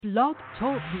Blog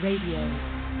Talk Radio.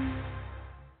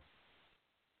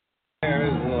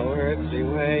 There's no earthly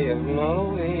way of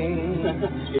knowing.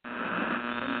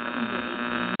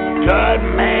 Good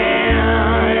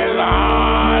man is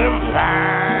out of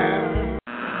time.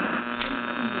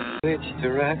 Which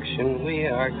direction we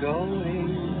are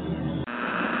going?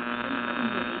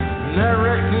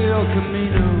 Direct El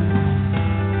Camino.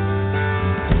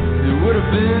 It would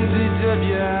have been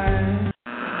DWI.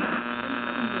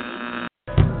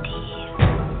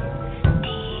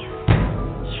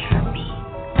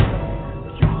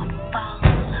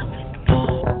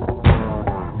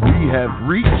 We have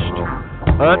reached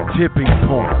a tipping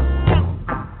point.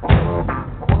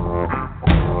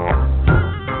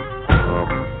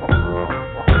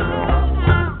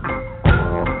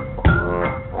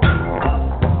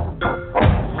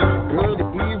 Good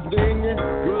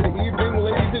evening,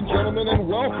 ladies and gentlemen, and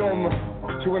welcome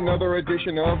to another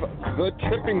edition of The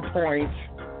Tipping Point.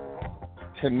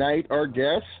 Tonight, our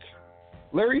guest,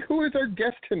 Larry. Who is our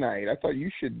guest tonight? I thought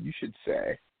you should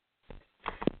say.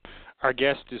 Our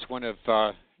guest is one of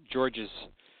Georgia's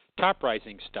top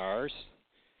rising stars,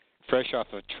 fresh off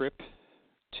a trip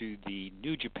to the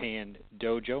New Japan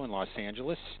dojo in Los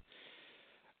Angeles.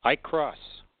 Ike Cross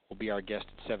will be our guest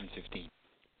at 7:15.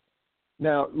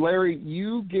 Now, Larry,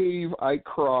 you gave Ike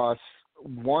Cross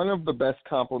one of the best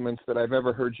compliments that I've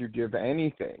ever heard you give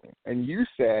anything. And you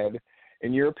said,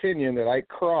 in your opinion, that Ike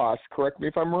Cross, correct me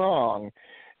if I'm wrong,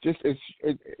 just as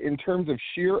in terms of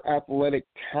sheer athletic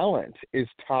talent, is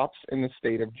tops in the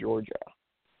state of Georgia.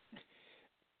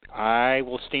 I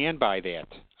will stand by that.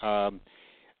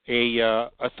 A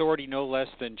authority no less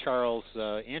than Charles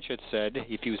Anschutz said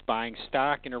if he was buying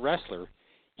stock in a wrestler,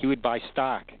 he would buy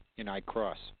stock in Ike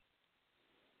Cross.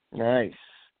 Nice.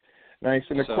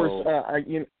 And of course,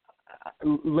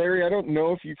 Larry, I don't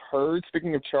know if you've heard,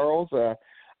 speaking of Charles,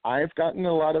 I've gotten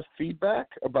a lot of feedback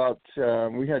about,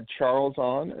 we had Charles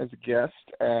on as a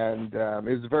guest, and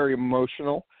it was very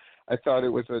emotional. I thought it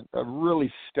was a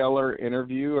really stellar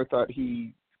interview. I thought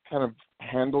he kind of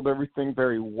handled everything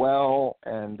very well,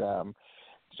 and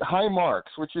high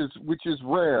marks, which is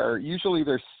rare. Usually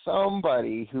there's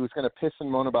somebody who's going to piss and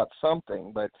moan about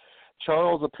something, but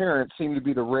Charles' appearance seemed to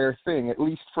be the rare thing, at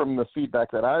least from the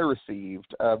feedback that I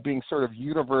received, being sort of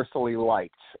universally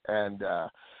liked, and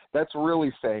that's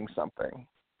really saying something.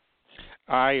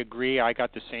 I agree. I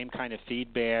got the same kind of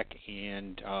feedback,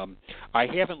 and I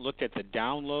haven't looked at the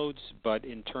downloads, but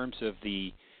in terms of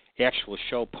the actual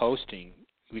show posting,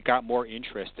 we got more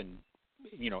interest than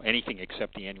anything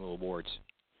except the annual awards.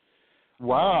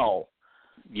 Wow.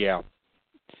 Yeah.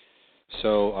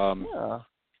 So.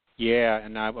 Yeah,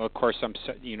 and of course,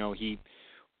 he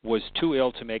was too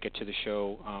ill to make it to the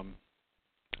show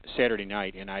Saturday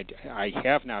night, and I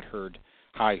have not heard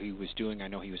how he was doing. I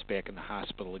know he was back in the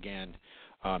hospital again.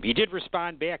 He did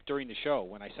respond back during the show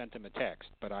when I sent him a text,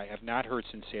 but I have not heard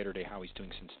since Saturday how he's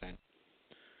doing since then.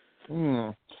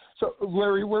 So,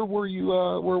 Larry, where were you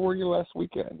last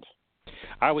weekend?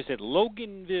 I was at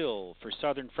Loganville for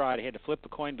Southern Fried. I had to flip a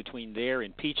coin between there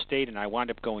and Peach State, and I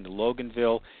wound up going to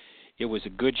Loganville. It was a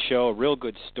good show, a real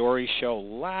good story show.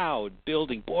 Loud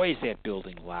building. Boy, is that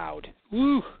building loud.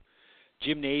 Woo!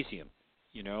 Gymnasium,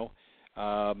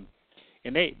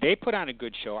 And they put on a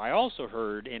good show. I also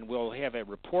heard, and we'll have a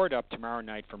report up tomorrow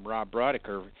night from Rob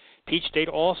Brodiker, Peach State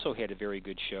also had a very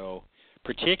good show,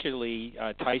 particularly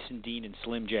Tyson Dean and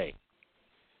Slim J.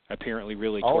 Apparently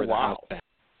really tore the house down.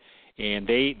 And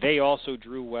they also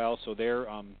drew well, so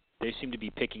they seem to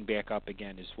be picking back up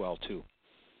again as well, too.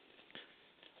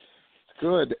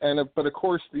 Good, but of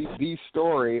course the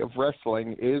story of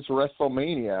wrestling is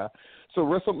WrestleMania. So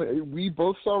we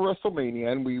both saw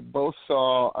WrestleMania and we both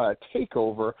saw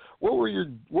Takeover. What were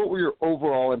your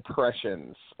overall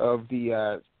impressions of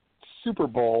the Super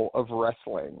Bowl of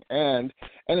wrestling and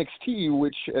NXT,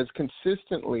 which has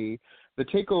consistently, the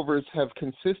takeovers have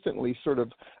consistently sort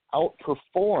of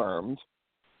outperformed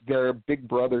their Big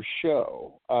Brother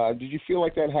show. Did you feel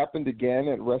like that happened again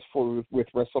with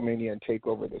WrestleMania and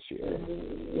TakeOver this year?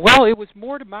 Well, it was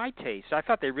more to my taste. I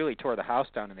thought they really tore the house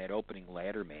down in that opening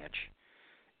ladder match.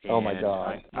 And oh my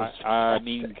God! I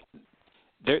mean,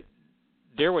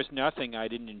 there was nothing I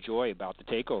didn't enjoy about the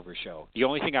TakeOver show. The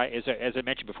only thing as I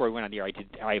mentioned before we went on the air,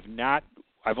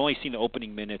 I've only seen the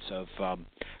opening minutes of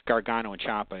Gargano and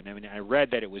Ciampa, and I mean, I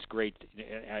read that it was great.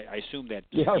 I assume that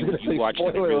you watched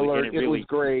it. It was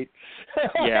great.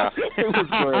 Yeah, it was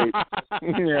great.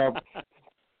 Yeah.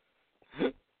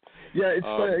 Yeah, it's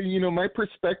my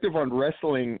perspective on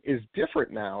wrestling is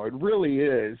different now. It really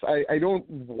is. I don't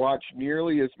watch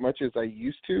nearly as much as I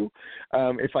used to.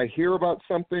 If I hear about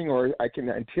something or I can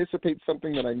anticipate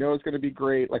something that I know is going to be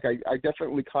great, like I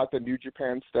definitely caught the New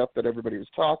Japan stuff that everybody was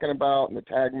talking about and the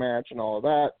tag match and all of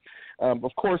that.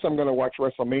 Of course, I'm going to watch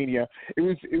WrestleMania. It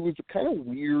was kind of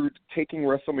weird taking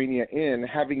WrestleMania in,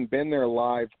 having been there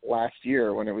live last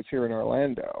year when it was here in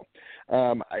Orlando.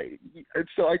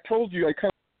 So I told you I kind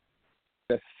of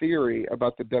a theory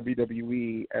about the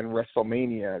WWE and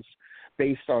WrestleManias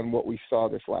based on what we saw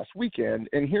this last weekend.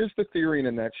 And here's the theory in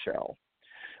a nutshell.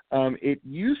 It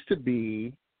used to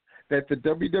be that the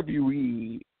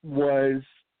WWE was,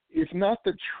 if not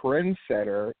the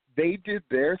trendsetter, they did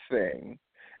their thing,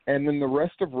 and then the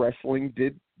rest of wrestling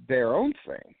did their own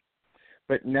thing.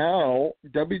 But now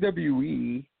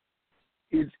WWE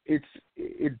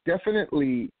it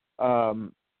definitely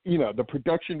the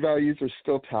production values are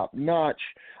still top notch.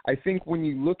 I think when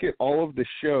you look at all of the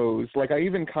shows, like I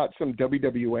even caught some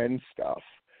WWN stuff.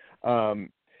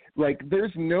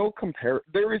 There's no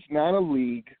there is not a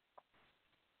league,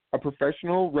 a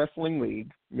professional wrestling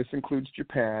league. This includes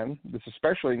Japan. This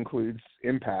especially includes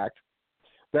Impact.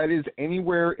 That is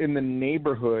anywhere in the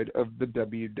neighborhood of the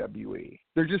WWE.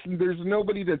 There's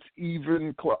nobody that's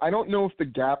even close. I don't know if the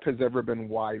gap has ever been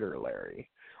wider, Larry,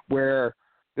 where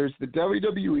there's the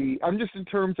WWE. I'm just in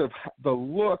terms of the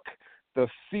look, the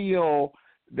feel,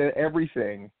 the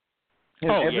everything.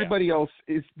 And everybody else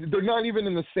they're not even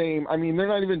in the same, they're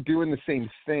not even doing the same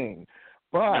thing.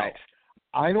 But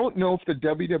I don't know if the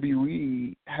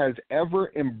WWE has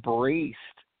let embraced,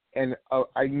 and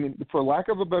for lack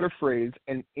of a better phrase,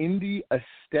 an indie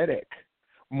aesthetic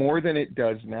more than it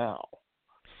does now.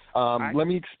 Let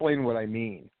me explain what I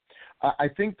mean. I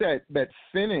think that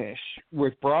finish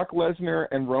with Brock Lesnar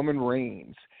and Roman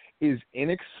Reigns is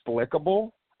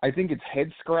inexplicable. I think it's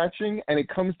head-scratching, and it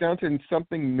comes down to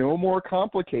something no more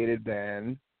complicated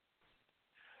than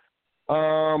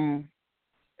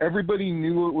everybody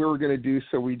knew what we were going to do,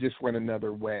 so we just went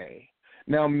another way.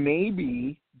 Now,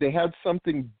 maybe they had some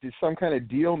kind of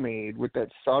deal made with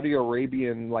that Saudi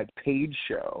Arabian, paid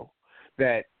show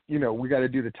that, we got to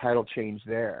do the title change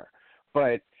there.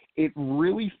 But it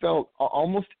really felt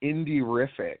almost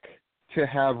indie-rific to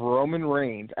have Roman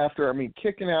Reigns after,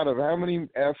 kicking out of how many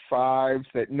F5s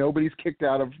that nobody's kicked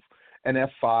out of an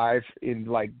F5 in,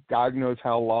 God knows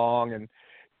how long, and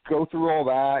go through all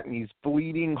that, and he's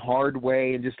bleeding hard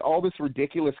way, and just all this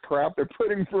ridiculous crap they're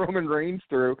putting Roman Reigns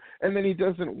through, and then he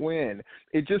doesn't win.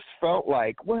 It just felt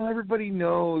like, well, everybody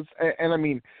knows,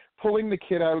 and pulling the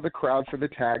kid out of the crowd for the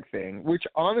tag thing, which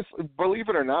honestly, believe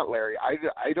it or not, Larry,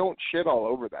 I don't shit all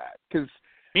over that. Because,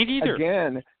 me neither.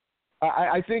 Again,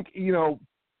 I think,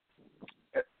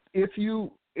 if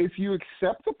you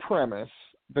accept the premise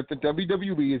that the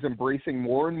WWE is embracing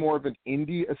more and more of an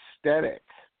indie aesthetic,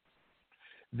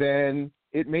 then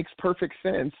it makes perfect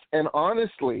sense. And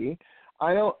honestly,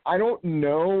 I don't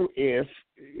know if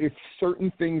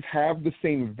certain things have the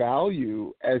same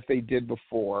value as they did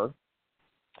before.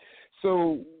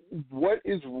 So what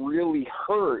is really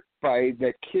hurt by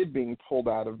that kid being pulled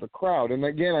out of the crowd? And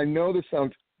again, I know this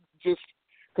sounds just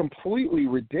completely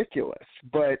ridiculous,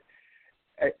 but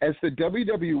as the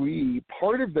WWE,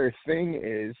 part of their thing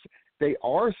is they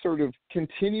are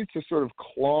continue to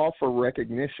claw for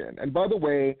recognition. And by the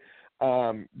way,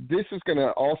 this is going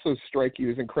to also strike you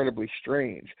as incredibly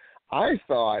strange. I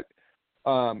thought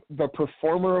the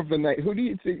performer of the night. Who do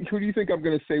you think I'm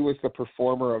going to say was the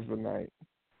performer of the night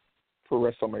for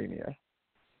WrestleMania?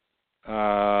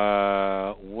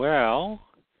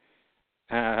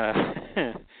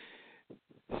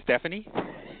 Stephanie?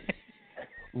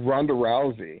 Ronda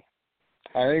Rousey.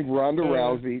 I think Ronda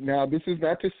Rousey. Now, this is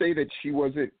not to say that she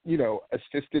wasn't,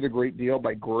 assisted a gret deal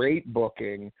by great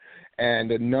booking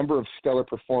and a number of stellar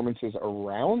performances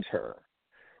around her,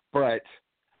 but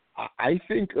I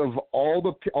think of all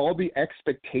the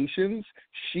expectations,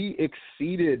 she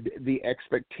exceeded the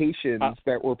expectations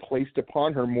that were placed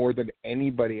upon her more than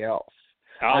anybody else.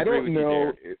 I don't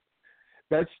know.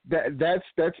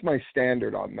 That's my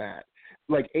standard on that.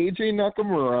 AJ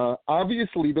Nakamura,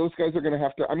 obviously those guys are going to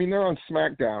have to, they're on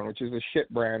SmackDown, which is a shit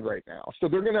brand right now. So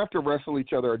they're going to have to wrestle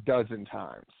each other a dozen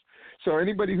times. So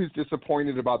anybody who's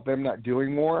disappointed about them not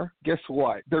doing more, guess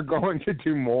what? They're going to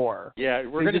do more. Yeah,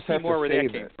 we're going to see more where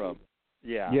that came from.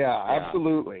 Yeah,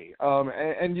 absolutely.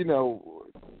 And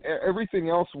everything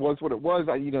else was what it was.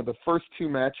 The first two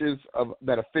matches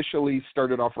that officially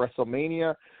started off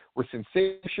WrestleMania were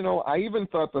sensational. I even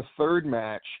thought the third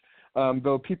match,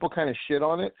 though people kind of shit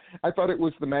on it, I thought it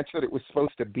was the match that it was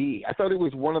supposed to be. I thought it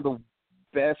was one of the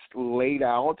best laid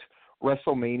out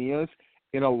WrestleManias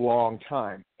in a long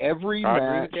time. Every I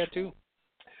match agree with that too.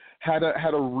 had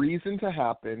a reason to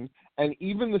happen, and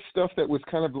even the stuff that was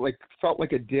kind of like felt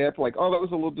like a dip, like, oh, that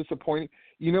was a little disappointing.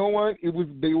 You know what?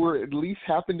 They were at least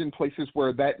happened in places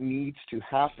where that needs to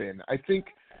happen. I think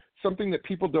something that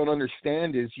people don't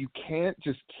understand is you can't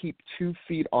just keep 2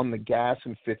 feet on the gas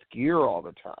in fifth gear all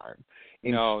the time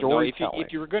in storytelling.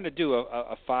 If you were going to do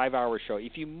a 5-hour show,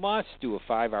 if you must do a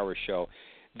 5-hour show,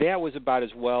 that was about as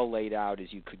well laid out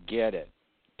as you could get it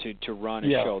to run a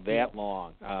show that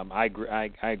long. I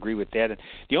agree with that. And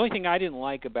the only thing I didn't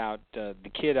like about the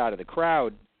kid out of the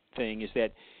crowd thing is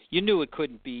that you knew it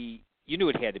couldn't be. You knew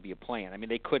it had to be a plan. I mean,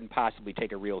 they couldn't possibly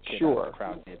take a real kid out of the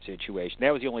crowd in that situation.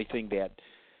 That was the only thing that.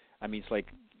 I mean, it's like,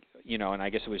 and I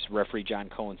guess it was referee John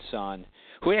Cohen's son,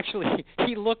 who actually,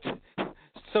 he looked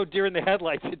so deer in the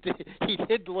headlights. He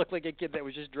did look like a kid that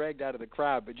was just dragged out of the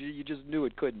crowd, but you just knew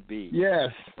it couldn't be. Yes.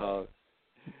 Yes.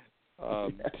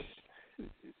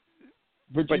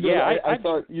 But I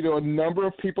thought, a number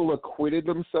of people acquitted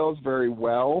themselves very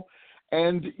well.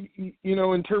 And,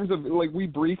 in terms of, like, we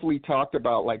briefly talked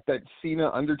about, like, that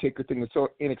Cena-Undertaker thing was so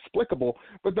inexplicable,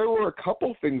 but there were a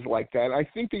couple things like that. I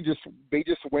think they just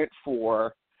went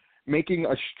for making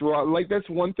a strong, like, that's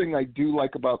one thing I do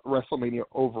like about WrestleMania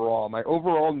overall. My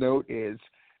overall note is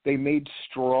they made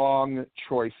strong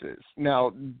choices.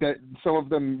 Now, that some of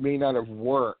them may not have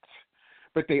worked,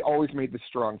 but they always made the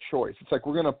strong choice. It's like,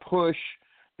 we're going to push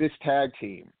this tag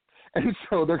team. And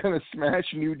so they're going to smash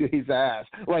New Day's ass.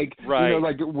 Like,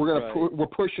 like we're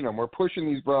pushing them. We're pushing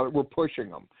these brothers. We're pushing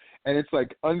them. And it's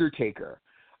like Undertaker.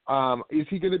 Is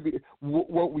he going to be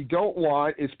what we don't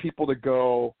want is people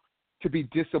to be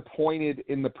disappointed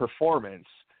in the performance.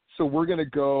 So we're going to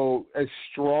go as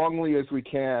strongly as we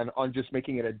can on just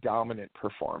making it a dominant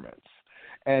performance.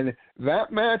 And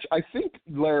that match, I think,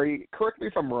 Larry, correct me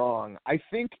if I'm wrong, I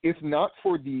think if not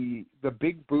for the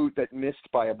big boot that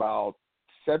missed by about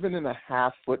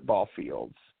 7.5 football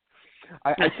fields,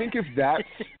 I think if that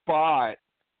spot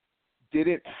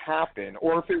didn't happen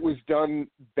or if it was done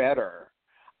better,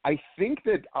 I think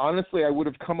that, honestly, I would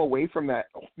have come away from that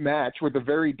match with a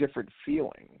very different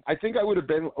feeling. I think I would have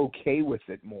been okay with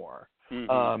it more.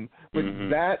 But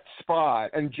that spot,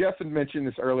 and Jeff had mentioned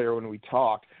this earlier when we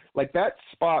talked, like that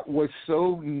spot was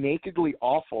so nakedly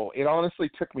awful, it honestly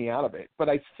took me out of it. But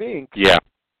I think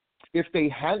if they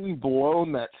hadn't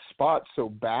blown that spot so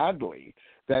badly,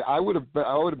 that I would have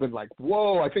been like,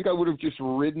 whoa, I think I would have just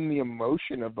ridden the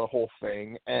emotion of the whole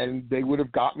thing, and they would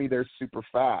have got me there super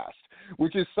fast,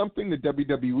 which is something the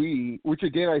WWE, which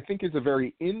again I think is a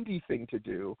very indie thing to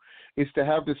do, is to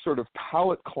have this sort of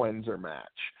palate cleanser match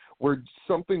where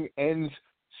something ends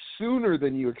sooner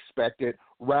than you expect it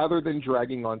rather than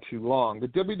dragging on too long. The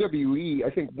WWE, I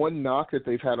think one knock that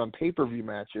they've had on pay-per-view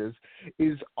matches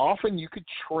is often you could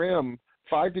trim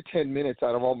 5 to 10 minutes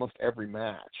out of almost every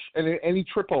match. And in any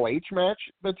Triple H match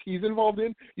that he's involved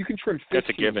in, you can trim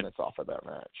 15 minutes off of that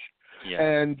match.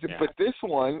 But this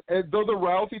one, though the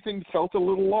Rousey thing felt a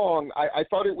little long, I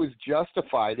thought it was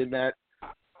justified in that,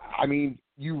 I mean,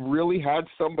 you really had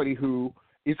somebody who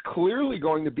is clearly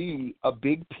going to be a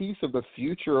big piece of the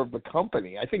future of the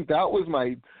company. I think that was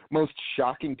my most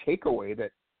shocking takeaway, that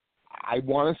I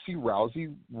want to see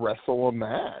Rousey wrestle a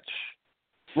match.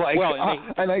 Like,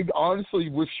 and I honestly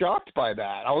was shocked by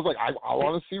that. I was like, I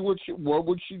want to see what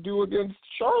would she do against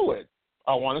Charlotte.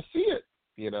 I want to see it,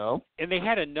 And they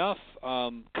had enough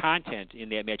content in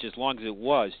that match, as long as it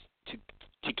was,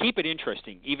 to keep it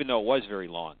interesting, even though it was very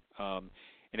long.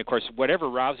 And of course, whatever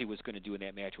Rousey was going to do in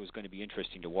that match was going to be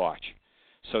interesting to watch.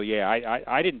 So yeah,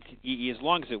 I didn't. As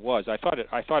long as it was, I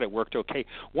thought it worked okay.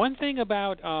 One thing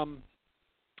about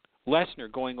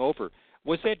Lesnar going over,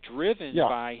 was that driven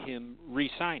by him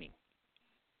re-signing?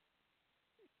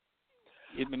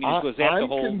 Was that the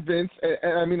whole? I'm convinced.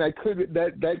 I mean,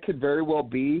 that could very well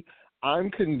be. I'm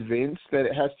convinced that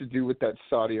it has to do with that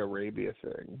Saudi Arabia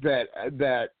thing.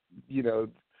 That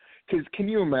because can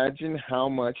you imagine how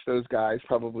much those guys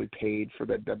probably paid for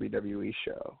that WWE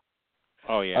show?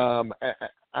 Oh yeah.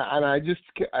 And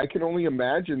I can only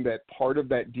imagine that part of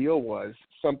that deal was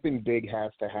something big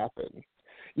has to happen.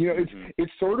 It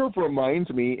sort of reminds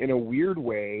me in a weird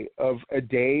way of a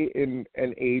day in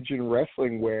an age in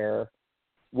wrestling where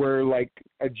like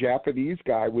a Japanese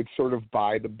guy would sort of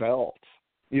buy the belt.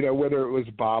 Whether it was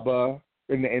Baba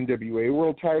in the NWA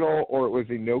World title or it was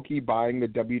Inoki buying the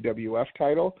WWF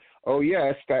title. Oh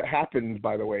yes, that happened,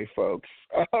 by the way, folks.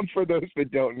 For those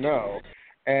that don't know,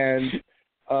 and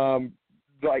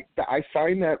I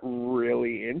find that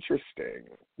really interesting.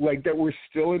 Like that we're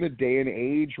still in a day and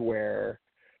age where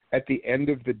at the end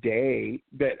of the day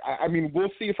that, I mean,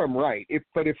 we'll see if I'm right. If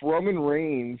Roman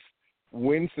Reigns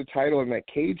wins the title in that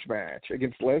cage match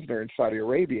against Lesnar in Saudi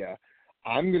Arabia,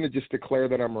 I'm going to just declare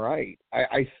that I'm right.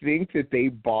 I think that they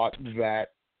bought that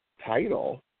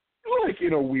title, like,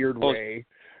 in a weird way.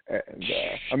 And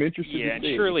I'm interested to see. Yeah, and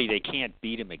surely they can't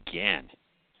beat him again.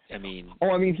 I mean...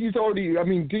 he's already...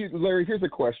 Larry, here's a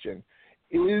question.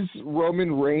 Is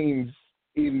Roman Reigns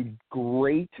in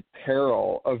great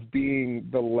peril of being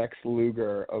the Lex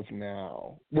Luger of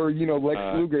now? Where, Lex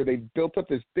Luger, they built up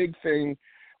this big thing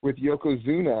with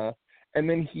Yokozuna, and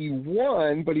then he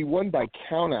won, but he won by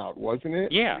countout, wasn't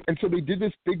it? Yeah. And so they did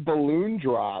this big balloon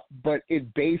drop, but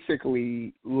it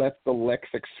basically left the Lex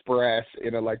Express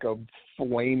in a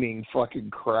flaming fucking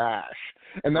crash.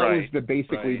 And that was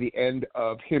basically the end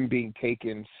of him being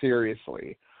taken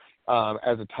seriously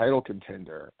as a title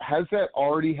contender. Has that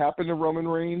already happened to Roman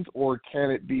Reigns, or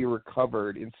can it be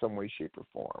recovered in some way, shape, or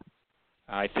form?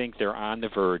 I think they're on the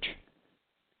verge.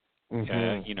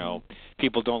 Mm-hmm.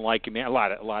 People don't like him. A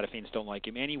lot of fans don't like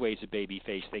him. Anyways, a baby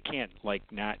face. They can't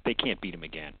beat him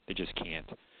again. They just can't.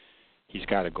 He's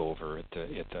got to go over at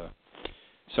the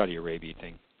Saudi Arabia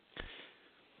thing.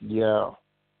 Yeah.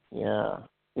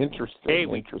 Interesting. Hey,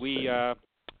 we our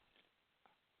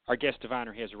guest of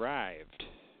honor has arrived.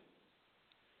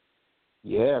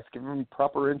 Yes, give him a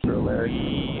proper intro, Larry.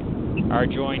 We are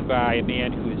joined by a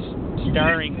man who is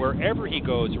starring wherever he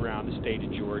goes around the state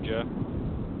of Georgia.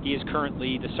 He is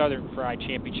currently the Southern Fried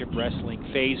Championship Wrestling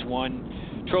Phase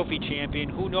 1 trophy champion.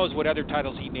 Who knows what other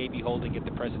titles he may be holding at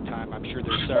the present time. I'm sure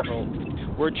there's several.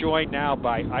 We're joined now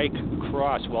by Ike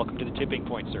Cross. Welcome to the Tipping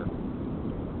Point, sir.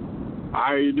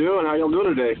 How are you doing? How y'all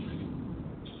doing today?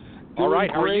 All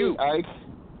right, how are you? Ike?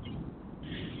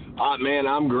 Man,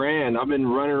 I'm grand. I've been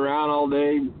running around all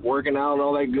day, working out and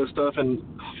all that good stuff, and,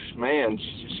 man,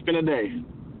 it's been a day.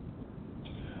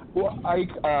 Well, Ike,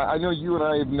 I know you and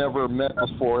I have never met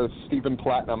before, Stephen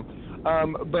Platinum,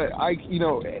 but Ike,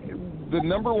 the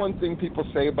number one thing people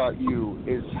say about you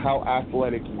is how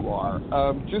athletic you are.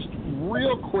 Just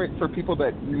real quick for people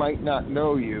that might not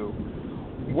know you,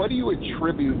 what do you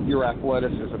attribute your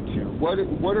athleticism to? What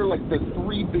are the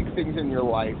three big things in your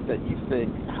life that you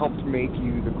think helped make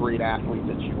you the great athlete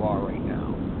that you are right now?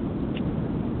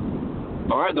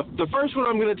 All right, the first one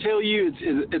I'm going to tell you,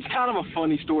 it's kind of a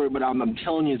funny story, but I'm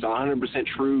telling you it's 100%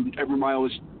 true. Everybody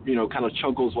always, kind of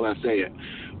chuckles when I say it.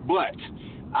 But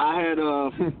I had,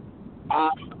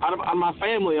 out of my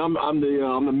family, I'm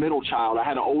the middle child. I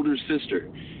had an older sister,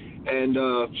 and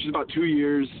she's about 2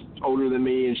 years older than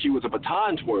me, and she was a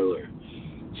baton twirler.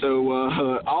 So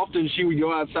often she would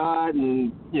go outside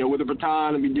and, with a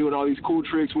baton and be doing all these cool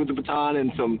tricks with the baton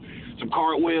and some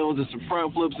cartwheels and some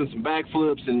front flips and some back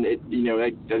flips, and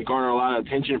that garnered a lot of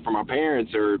attention from my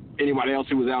parents or anybody else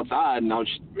who was outside. And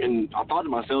I thought to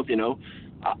myself,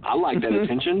 I like that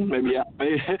attention.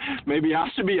 Maybe I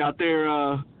should be out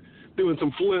there doing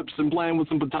some flips and playing with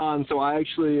some batons. So I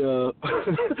actually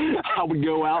I would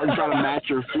go out and try to match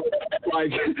her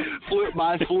flip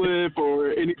by flip or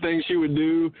anything she would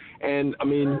do. And I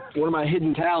mean, one of my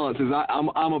hidden talents is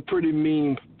I'm a pretty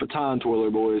mean baton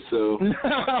twirler, boy. So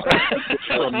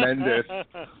tremendous.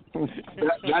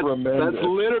 That's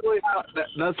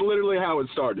literally how it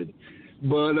started.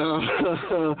 But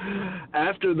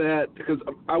after that, because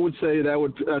I would say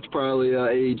that's probably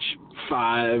age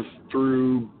 5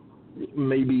 through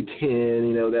maybe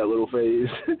 10, that little phase.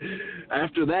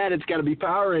 After that, it's got to be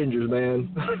Power Rangers,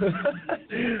 man.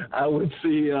 I would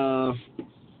see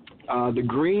the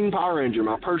Green Power Ranger,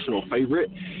 my personal favorite.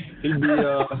 He'd be,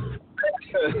 I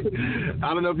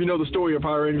don't know if you know the story of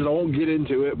Power Rangers. I won't get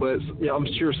into it, but I'm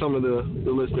sure some of the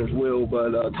listeners will.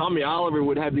 But Tommy Oliver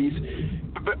would have these.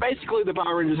 But basically, the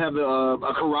Power Rangers have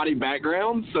a karate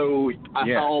background, so I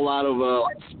saw a lot of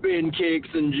spin kicks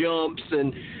and jumps,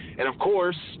 and of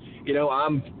course,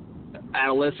 I'm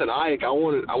adolescent Ike. I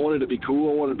wanted to be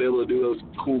cool. I wanted to be able to do those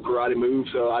cool karate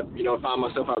moves. So I found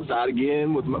myself outside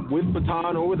again with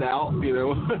baton or without,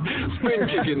 spin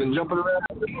kicking and jumping around.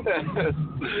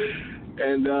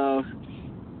 And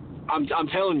I'm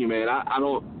telling you, man, I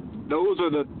don't. Those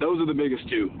are the biggest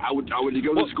two. I would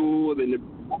go to school and then.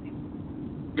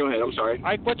 Go ahead. I'm sorry.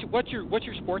 Ike, what's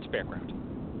your sports background?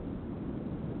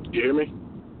 Do you hear me?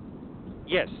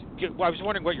 Yes. Well, I was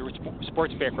wondering what your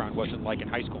sports background was in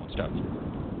high school and stuff.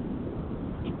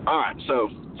 All right. So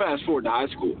fast forward to high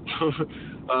school.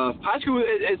 High school,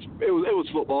 it was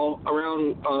football.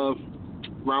 Around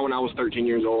when I was 13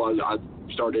 years old, I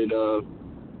started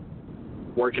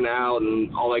working out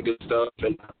and all that good stuff,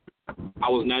 and I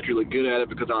was naturally good at it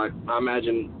because I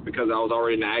imagine because I was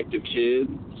already an active kid.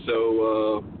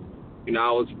 So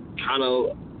I was kind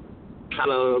of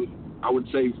kind of, I would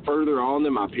say, further on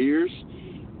than my peers.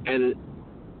 And,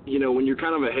 you know, when you're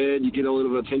kind of ahead, you get a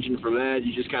little bit of attention from that.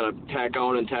 You just kind of tack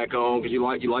on because you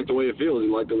like the way it feels.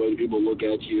 You like the way people look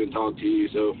at you and talk to you.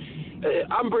 So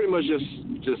I'm pretty much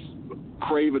just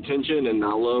crave attention, and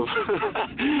I love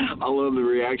I love the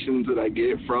reactions that I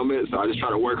get from it. So I just try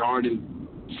to work hard and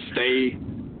stay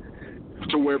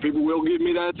to where people will give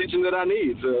me that attention that I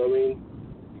need. So, I mean,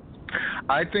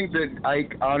 I think that,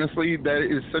 honestly, that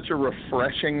is such a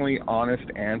refreshingly honest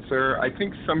answer. I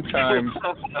think sometimes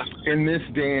in this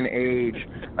day and age,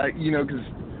 you know, because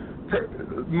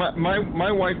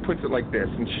my wife puts it like this,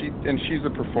 and she's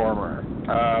a performer.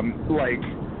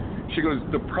 She goes,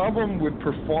 the problem with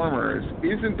performers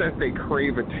isn't that they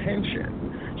crave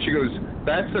attention. She goes,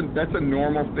 that's a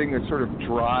normal thing that sort of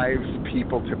drives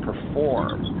people to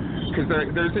perform, because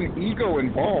there's an ego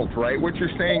involved, right? What you're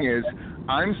saying is,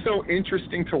 I'm so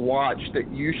interesting to watch that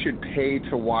you should pay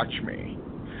to watch me,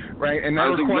 right? And that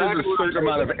requires a certain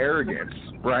amount of arrogance,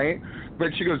 right? But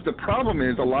she goes, the problem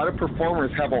is a lot of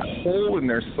performers have a hole in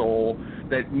their soul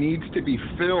that needs to be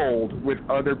filled with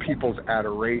other people's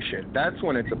adoration. That's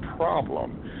when it's a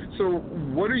problem. So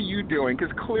what are you doing?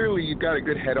 Because clearly you've got a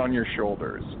good head on your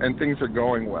shoulders and things are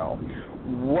going well.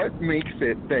 What makes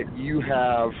it that you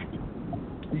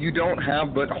don't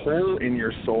have that hole in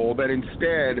your soul, that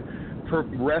instead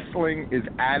wrestling is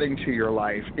adding to your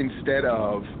life instead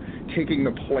of taking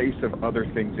the place of other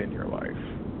things in your life?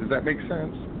 Does that make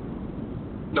sense?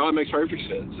 No, it makes perfect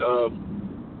sense.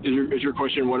 Is your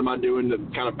question, what am I doing to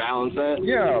kind of balance that?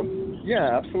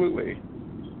 Yeah, absolutely.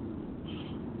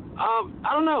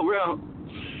 I don't know.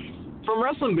 From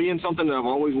wrestling being something that I've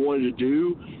always wanted to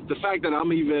do, the fact that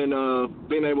I'm even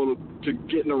being able to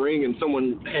get in the ring and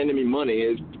someone handing me money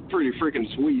is pretty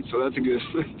freaking sweet. So that's a good.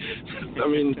 I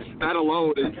mean, that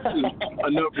alone is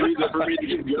enough reason for me to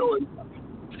keep going.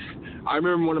 I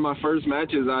remember one of my first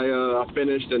matches I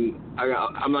finished, and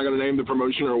I'm not going to name the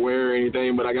promotion or where or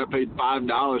anything, but I got paid $5,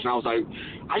 and I was like,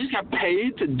 I just got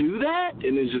paid to do that?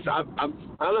 And it's just, I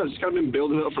don't know, it's kind of been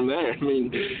building up from there. I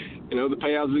mean, you know, the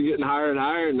payouts been getting higher and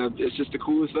higher, and it's just the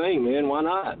coolest thing, man. Why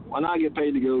not? Why not get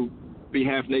paid to go be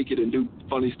half naked and do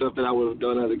funny stuff that I would have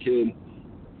done as a kid?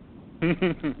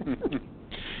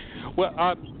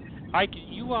 Well, Ike,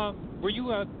 were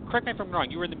you, correct me if I'm wrong,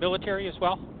 you were in the military as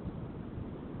well?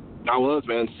 I was,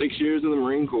 man. 6 years in the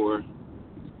Marine Corps.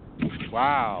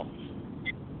 Wow.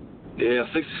 Yeah,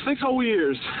 six whole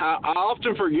years. I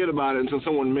often forget about it until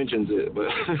someone mentions it, but.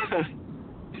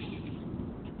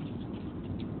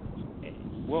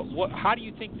 Well, how do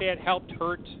you think that helped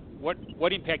hurt? What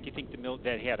impact do you think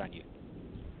that had on you?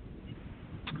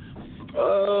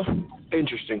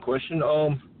 Interesting question.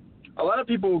 A lot of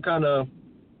people kind of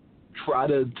try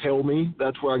to tell me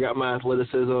that's where I got my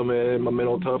athleticism and my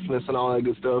mental toughness and all that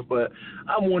good stuff, but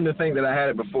I'm one to think that I had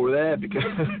it before that, because,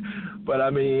 but I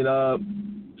mean, I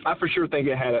for sure think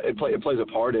it plays a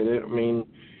part in it. I mean,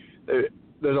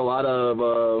 there's a lot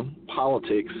of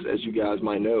politics, as you guys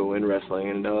might know, in wrestling,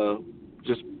 and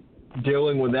just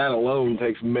dealing with that alone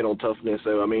takes mental toughness.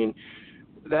 So I mean,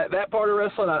 that part of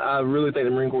wrestling, I really think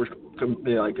the Marine Corps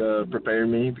prepared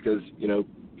me, because, you know,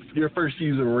 your first few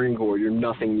years in the Marine Corps, you're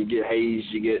nothing. You get hazed,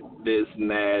 you get this and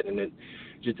that, and it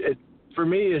for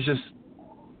me, it's just,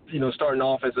 you know, starting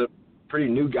off as a pretty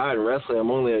new guy in wrestling.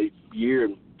 I'm only a year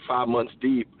and 5 months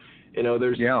deep. You know,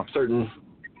 there's certain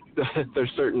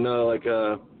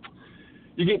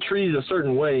you get treated a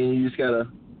certain way, and you kind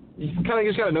of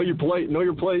just gotta know your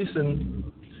place, and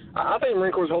I think the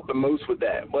Marine Corps helped the most with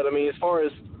that. But I mean, as far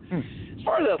as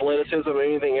athleticism or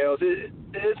anything else,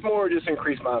 it's more just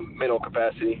increased my mental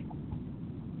capacity.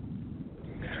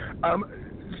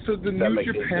 So the New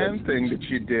Japan thing that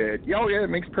you did, it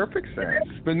makes perfect sense.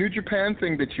 The New Japan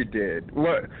thing that you did,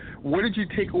 what did you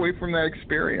take away from that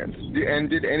experience? And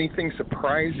did anything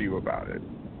surprise you about it?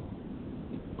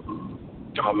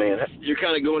 Oh, man, you're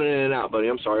kind of going in and out, buddy.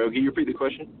 I'm sorry. Can you repeat the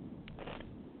question?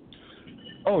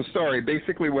 Oh, sorry.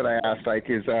 Basically what I asked, Ike,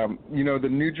 is, you know, the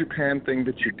New Japan thing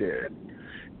that you did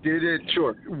it...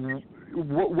 Sure.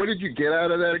 What did you get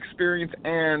out of that experience,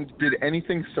 and did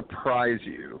anything surprise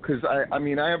you? Because, I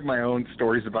mean, I have my own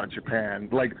stories about Japan.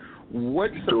 Like, what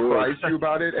surprised you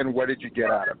about it, and what did you get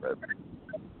out of it?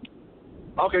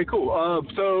 Okay, cool.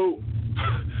 So,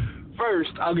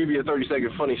 first, I'll give you a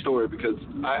 30-second funny story, because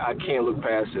I can't look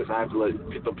past this. I have to let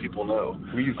people know.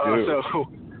 Please do.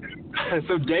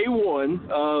 So day one,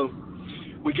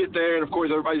 we get there, and of course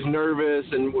everybody's nervous,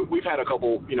 and we've had a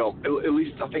couple, you know, at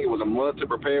least I think it was a month to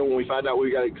prepare when we find out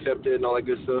we got accepted and all that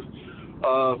good stuff.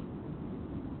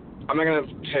 I'm not going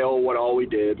to tell what all we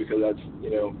did, because that's,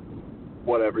 you know,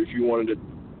 whatever. If you wanted to,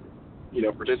 you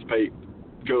know, participate,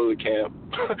 go to the camp.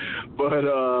 But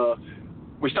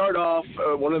we started off,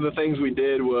 one of the things we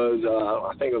did was,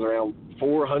 I think it was around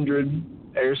 400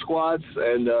 air squats,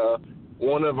 and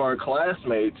one of our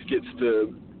classmates gets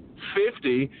to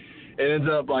 50 and ends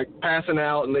up like passing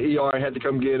out in the ER. I had to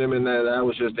come get him, and that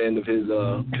was just the end of his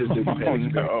duty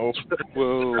pants. Oh, no.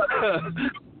 Whoa.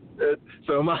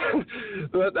 So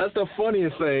that's the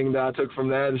funniest thing that I took from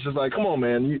that. It's just like, come on,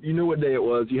 man, you knew what day it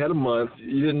was. You had a month.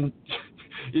 You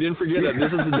didn't forget that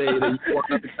this is the day that you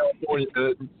walked up to California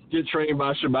to get trained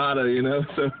by Shibata, you know.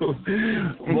 So,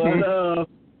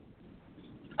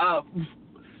 but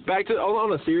back to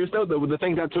on a serious note, the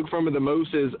things I took from it the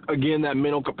most is, again, that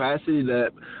mental capacity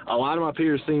that a lot of my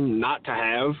peers seem not to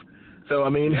have. So I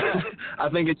mean, I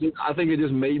think it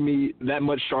just made me that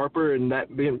much sharper, and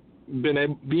that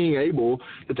being able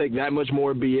to take that much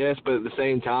more BS, but at the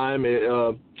same time, it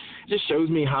just shows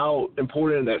me how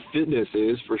important that fitness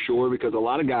is, for sure, because a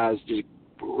lot of guys just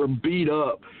were beat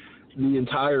up the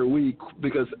entire week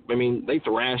because, I mean, they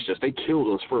thrashed us. They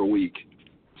killed us for a week.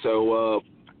 So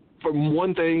for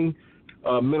one thing,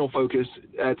 mental focus,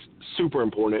 that's super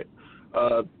important.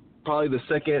 Probably the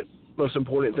second most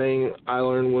important thing I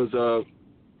learned was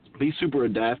be super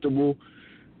adaptable,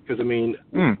 because, I mean,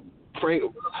 Frank,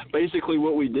 basically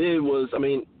what we did was, I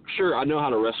mean, sure, I know how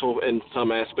to wrestle in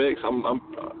some aspects.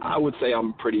 I would say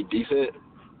I'm pretty decent,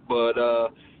 but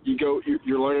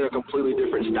you're learning a completely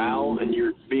different style, and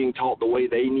you're being taught the way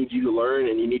they need you to learn,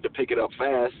 and you need to pick it up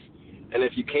fast. And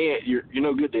if you can't, you're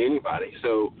no good to anybody.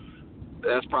 So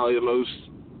that's probably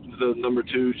the number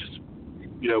two. Just,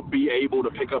 you know, be able to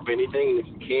pick up anything. And if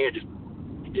you can't, just,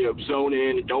 you know, zone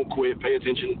in and don't quit. Pay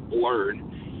attention, learn.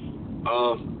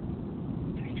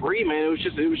 3, man, it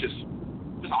was just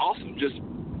awesome. Just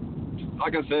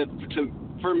like I said,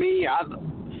 for me, I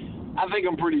think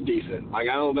I'm pretty decent. Like,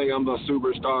 I don't think I'm a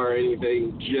superstar or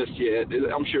anything just yet.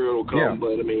 I'm sure it'll come, yeah.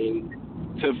 But I mean,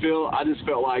 I just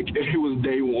felt like it was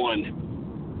day one,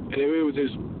 and it was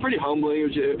just pretty humbling.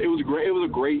 It was great. It was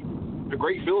a great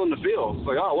feeling to feel. It's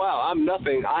like, oh wow, I'm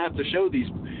nothing. I have to show these,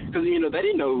 because, you know, they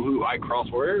didn't know who Ike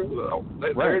Cross were.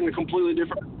 They're in a completely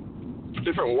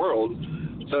different world.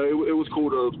 So it was cool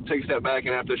to take a step back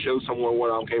and have to show someone what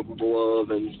I'm capable of,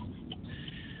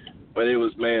 but it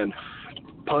was, man,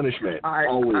 punishment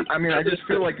all week. I mean, I just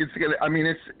feel like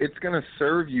it's gonna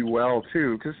serve you well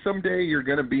too, because someday you're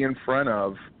gonna be in front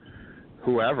of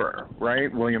whoever, right?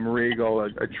 William Regal,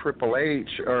 a Triple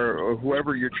H, or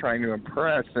whoever you're trying to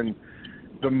impress, and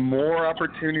the more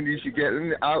opportunities you get,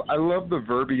 and I love the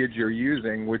verbiage you're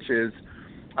using, which is,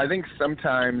 I think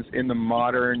sometimes in the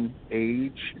modern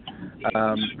age,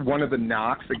 one of the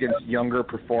knocks against younger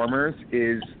performers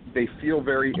is they feel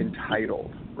very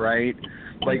entitled, right?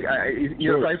 Like,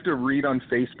 if I have to read on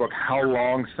Facebook how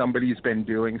long somebody's been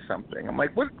doing something, I'm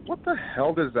like, what the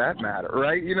hell does that matter,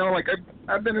 right? You know, like,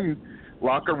 I've been in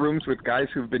locker rooms with guys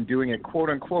who've been doing it, quote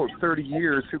unquote, 30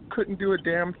 years, who couldn't do a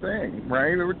damn thing,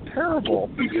 right? They were terrible,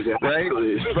 right?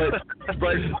 But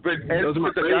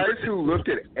the guys who looked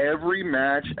at every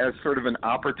match as sort of an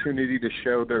opportunity to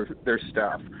show their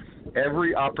stuff,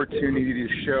 every opportunity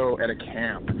to show at a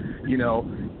camp, you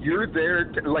know, you're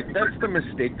there like, that's the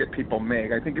mistake that people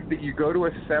make. I think if you go to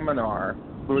a seminar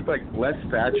with like Les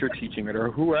Thatcher teaching it,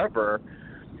 or whoever,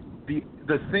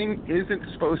 the thing isn't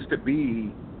supposed to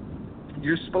be,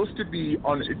 you're supposed to be,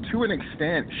 to an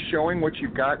extent, showing what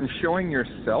you've got and showing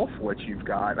yourself what you've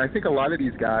got. I think a lot of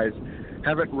these guys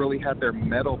haven't really had their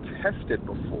mettle tested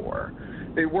before.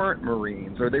 They weren't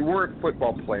Marines, or they weren't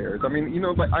football players. I mean, you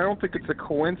know, like, I don't think it's a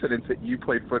coincidence that you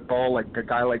played football, like a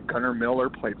guy like Gunnar Miller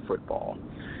played football.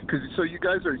 So you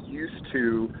guys are used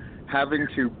to having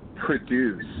to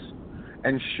produce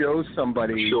and show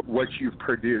somebody what you've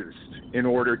produced in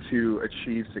order to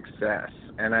achieve success.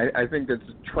 And I think that's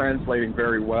translating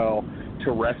very well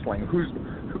to wrestling.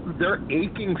 They're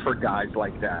aching for guys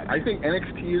like that. I think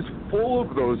NXT is full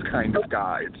of those kind of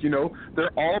guys. You know,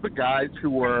 they're all the guys who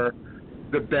were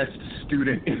the best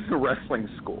student in the wrestling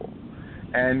school.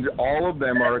 And all of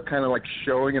them are kind of like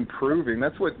showing and proving.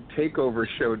 That's what TakeOver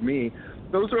showed me.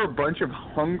 Those are a bunch of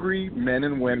hungry men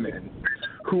and women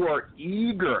who are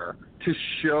eager to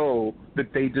show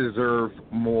that they deserve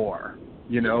more.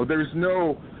 You know, there's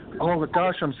no, oh my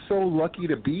gosh, I'm so lucky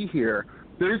to be here.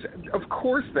 Of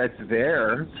course that's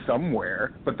there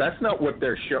somewhere, but that's not what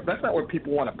that's not what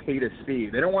people want to pay to see.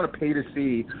 They don't want to pay to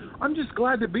see, I'm just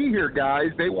glad to be here, guys.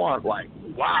 They want, like,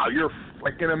 wow, you're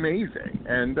freaking amazing.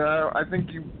 And I think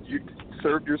you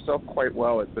served yourself quite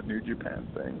well at the New Japan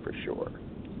thing, for sure.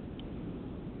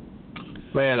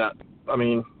 Man, I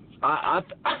mean,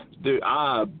 dude,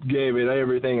 I gave it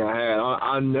everything I had.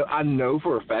 I know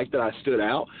for a fact that I stood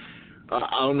out.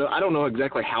 I don't know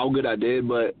exactly how good I did,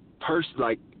 but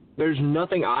there's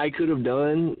nothing I could have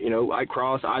done, Ike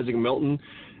Cross, Isaac Milton,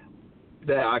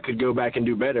 that I could go back and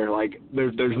do better. Like,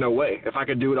 there's no way. If I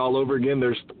could do it all over again,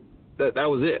 that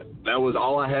was it. That was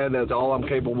all I had. That's all I'm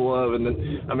capable of. And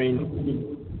then, I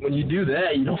mean, when you do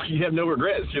that, you have no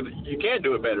regrets. You can't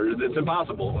do it better. It's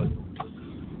impossible.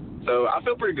 So I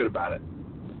feel pretty good about it.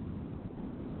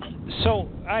 So,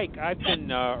 Ike, I've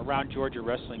been around Georgia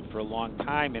wrestling for a long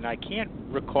time, and I can't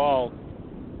recall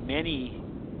many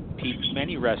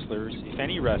wrestlers, if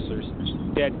any wrestlers,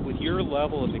 that with your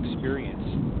level of experience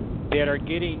that are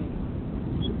getting,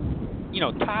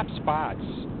 top spots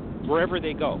wherever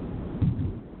they go.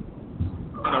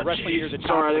 Wrestling near the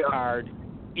top of the card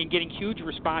and getting huge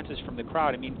responses from the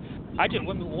crowd. I mean,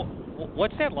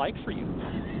 what's that like for you?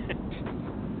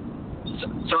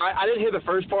 So I didn't hear the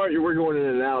first part. You were going in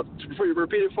and out. Before you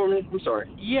repeat it for me, I'm sorry.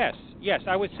 Yes.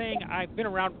 I was saying I've been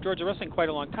around Georgia wrestling quite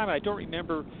a long time, and I don't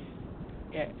remember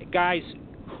guys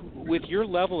with your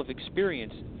level of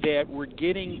experience that were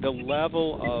getting the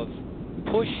level of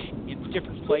push in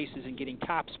different places and getting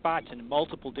top spots in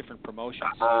multiple different promotions.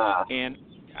 And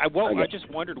I just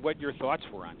wondered what your thoughts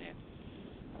were on that.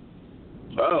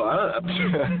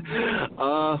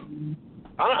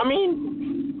 I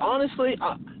mean, honestly,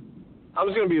 I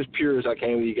was gonna be as pure as I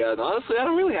can with you guys. Honestly, I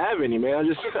don't really have any,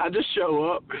 man. I just show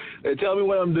up. They tell me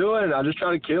what I'm doing, and I just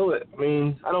try to kill it. I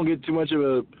mean, I don't get too much of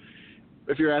a.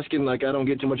 If you're asking, I don't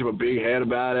get too much of a big head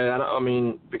about it.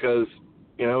 Because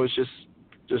it's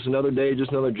just another day,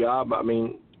 just another job. I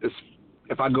mean,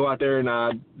 if I go out there and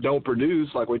I don't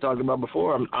produce, like we talked about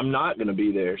before, I'm not gonna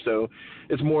be there. So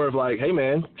it's more of like, hey,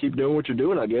 man, keep doing what you're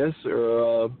doing, I guess.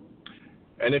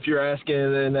 And if you're asking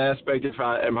in an aspect if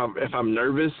I'm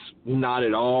nervous, not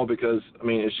at all, because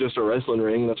it's just a wrestling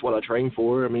ring. That's what I train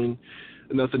for. I mean,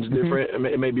 nothing's different.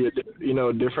 It may be a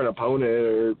different opponent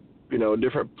or a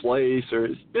different place, or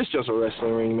it's just a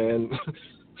wrestling ring, man.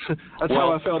 That's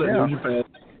how I felt at New Japan.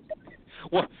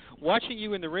 Well, watching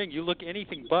you in the ring, you look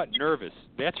anything but nervous.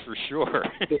 That's for sure.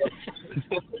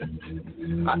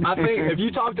 I think if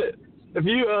you talk to. If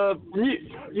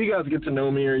you guys get to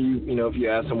know me, or if you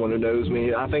ask someone who knows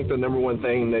me, I think the number one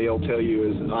thing they'll tell you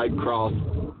is Ike Cross,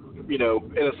 in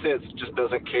a sense, just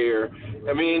doesn't care. And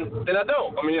I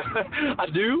don't. I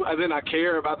do. And then I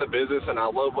care about the business, and I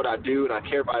love what I do, and I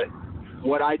care about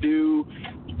what I do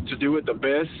to do it the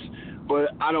best. But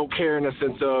I don't care in the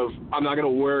sense of I'm not going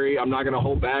to worry. I'm not going to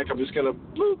hold back. I'm just going to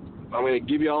I'm going to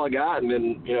give you all I got, and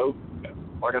then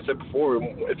like I said before,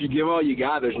 if you give all you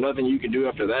got, there's nothing you can do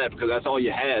after that, because that's all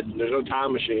you had. There's no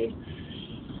time machine.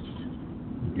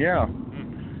 Yeah.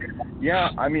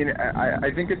 I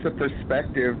think it's a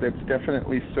perspective that's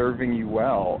definitely serving you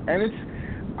well, and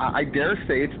I dare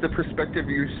say it's the perspective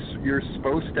you're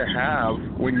supposed to have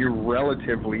when you're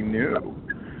relatively new.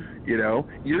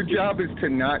 Your job is to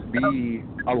not be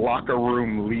a locker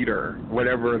room leader,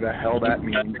 whatever the hell that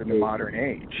means in the modern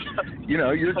age.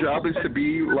 Your job is to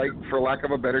be, for lack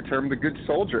of a better term, the good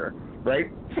soldier,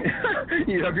 right?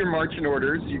 You have your marching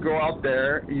orders, you go out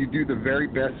there, you do the very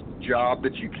best job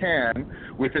that you can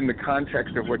within the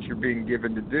context of what you're being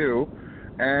given to do,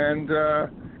 and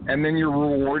then you're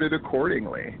rewarded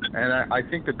accordingly. And I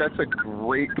think that's a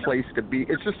great place to be.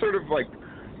 It's just sort of like,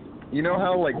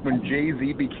 how when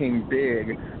Jay-Z became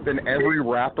big, then every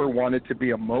rapper wanted to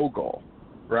be a mogul,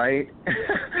 right?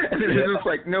 And it's just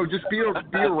like, no, just be a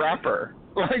rapper.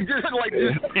 Go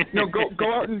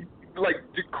out and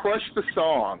crush the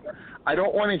song. I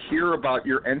don't want to hear about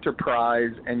your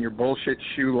enterprise and your bullshit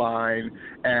shoe line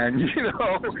and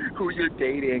who you're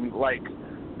dating.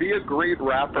 Be a great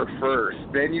rapper first,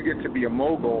 then you get to be a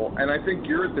mogul. And I think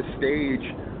you're at the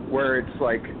stage where it's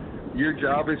your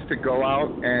job is to go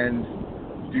out and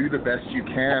do the best you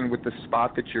can with the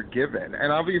spot that you're given.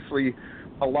 And obviously,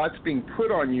 a lot's being put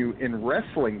on you in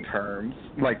wrestling terms,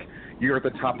 you're at the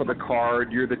top of the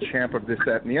card, you're the champ of this,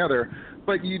 that, and the other,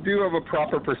 but you do have a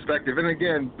proper perspective. And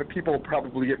again, the people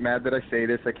probably get mad that I say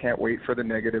this. I can't wait for the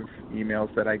negative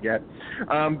emails that I get.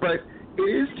 But it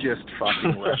is just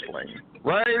fucking wrestling.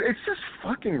 Right? It's just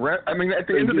fucking wrestling. At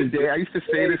the end of the day, I used to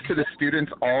say this to the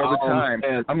students all the time.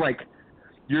 I'm like,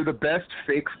 you're the best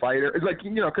fake fighter. It's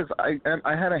because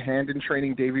I had a hand in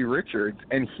training Davey Richards,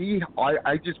 and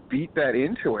I just beat that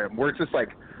into him, where it's just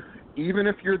even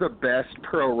if you're the best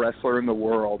pro wrestler in the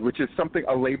world, which is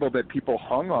a label that people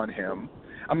hung on him,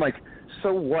 I'm like,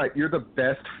 so what? You're the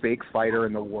best fake fighter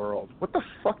in the world. What the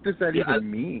fuck does that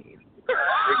even mean?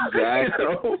 Exactly.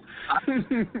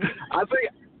 I think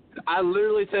I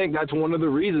literally think that's one of the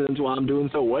reasons why I'm doing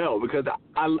so well, because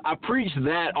I preach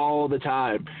that all the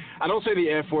time. I don't say the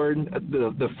F word,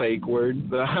 the fake word,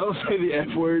 but I don't say the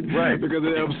F word, right? Because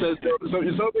it upsets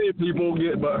so many people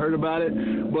get hurt about it.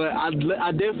 But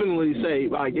I definitely say,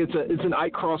 like, it's an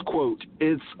Ike Cross quote.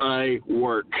 It's a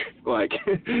work, like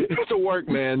it's a work,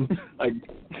 man.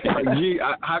 Gee,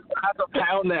 I have to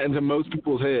pound that into most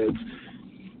people's heads.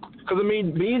 Because, I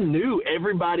mean, being new,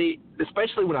 everybody,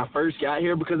 especially when I first got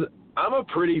here, because I'm a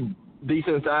pretty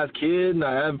decent-sized kid, and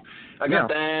I got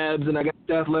the abs, and I got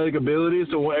the athletic ability,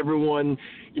 so everyone,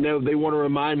 they want to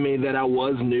remind me that I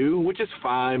was new, which is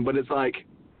fine, but it's like,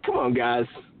 come on, guys,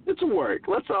 it's work.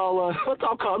 Let's all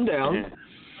calm down.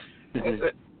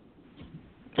 And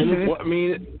I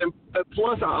mean, and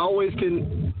plus, I always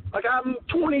can, like, I'm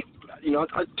 20.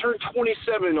 I turned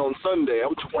 27 on Sunday.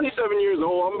 I'm 27 years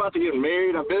old. I'm about to get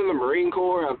married. I've been in the Marine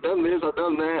Corps. I've done this. I've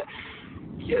done that.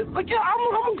 I'm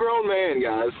a grown man,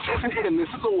 guys, and this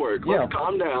is a work. Let's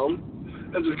calm down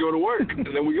and just go to work, and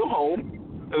then we go home,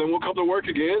 and then we'll come to work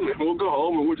again, and we'll go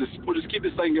home, and we'll just keep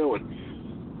this thing going.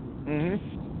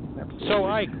 Mm-hmm. So,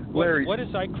 Ike, Larry, what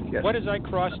does Ike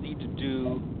Cross need to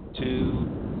do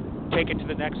to take it to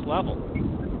the next level?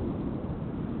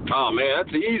 Oh, man,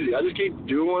 that's easy. I just keep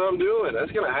doing what I'm doing.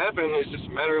 That's going to happen. It's just a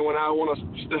matter of when I want to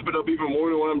step it up even more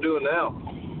than what I'm doing now.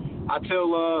 I tell,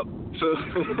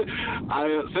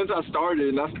 since I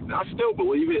started, and I still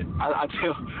believe it, I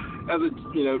tell, as a,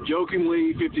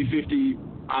 jokingly, 50-50,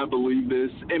 I believe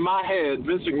this. In my head,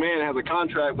 Vince McMahon has a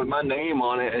contract with my name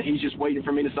on it, and he's just waiting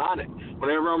for me to sign it.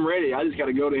 Whenever I'm ready, I just got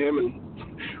to go to him and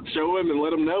show him and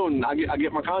let him know, and I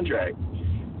get my contract.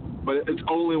 But it's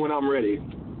only when I'm ready.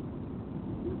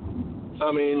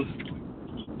 I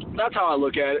mean, that's how I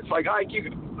look at it. It's like, I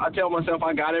tell myself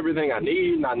I got everything I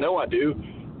need, and I know I do,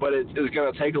 but it's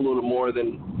going to take a little more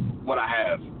than what I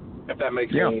have, if that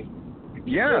makes any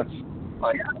sense.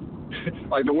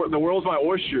 Like the world's my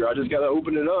oyster. I just got to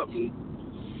open it up. And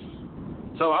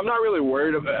so I'm not really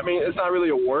worried about. I mean, it's not really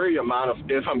a worry amount of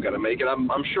if I'm going to make it.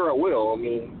 I'm sure I will. I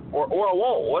mean, or I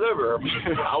won't. Whatever.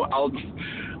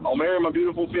 I'll marry my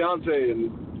beautiful fiance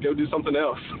and go do something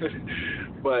else.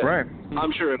 But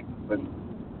I'm sure it'll happen.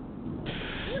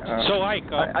 So,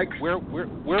 Ike, where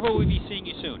will we be seeing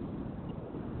you soon?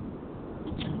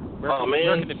 Where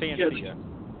can the fans see you?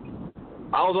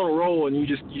 I was on a roll, and you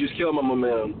just killed my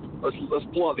momentum. Let's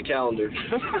pull out the calendar.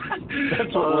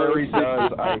 That's what Larry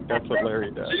does, Ike. That's what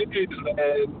Larry does.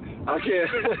 I can't.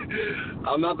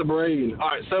 I'm not the brain. All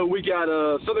right, so we got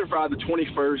Southern Friday the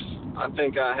 21st. I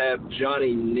think I have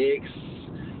Johnny Nix.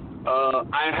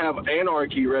 I have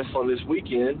Anarchy wrestling this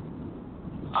weekend.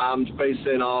 I'm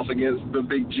facing off against the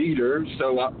Big Jeter,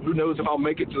 so who knows if I'll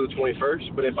make it to the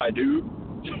 21st, but if I do,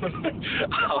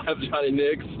 I'll have Johnny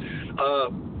Nix.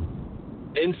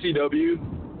 NCW,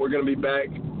 we're going to be back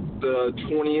the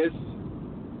 20th,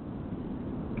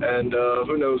 and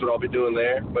who knows what I'll be doing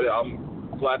there, but I'm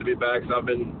glad to be back because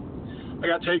I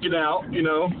got taken out, and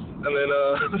then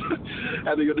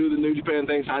had to go do the New Japan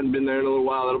thing, so I hadn't been there in a little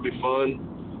while. That'll be fun.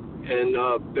 And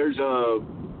there's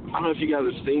I don't know if you guys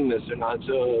have seen this or not.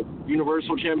 It's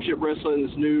Universal Championship Wrestling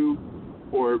is new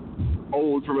or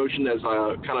old promotion that's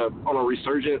kind of on a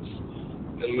resurgence.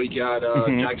 And we got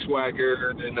Jack Swagger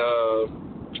and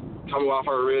Tommy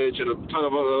Wildfire Ridge and a ton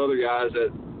of other guys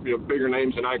that bigger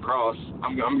names than Ike Cross.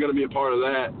 I'm going to be a part of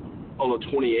that on the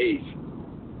 28th.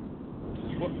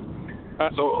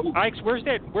 So, Ike, where's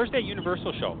that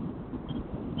Universal show?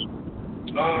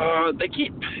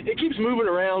 It keeps moving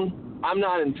around. I'm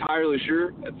not entirely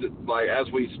sure. As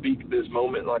we speak this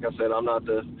moment, like I said, I'm not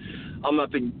the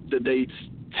dates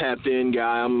tapped in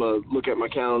guy. I'm look at my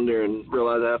calendar and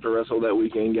realize I have to wrestle that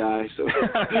weekend guy. So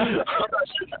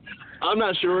I'm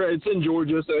not sure. It's in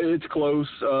Georgia, so it's close.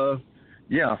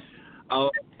 Okay,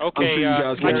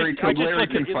 Larry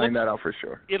can find that out for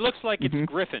sure. It looks like it's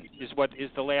Griffin is what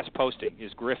is the last posting,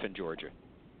 is Griffin, Georgia.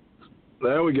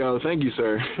 There we go. Thank you,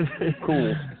 sir.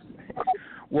 Cool.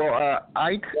 Well,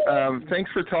 Ike,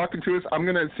 thanks for talking to us.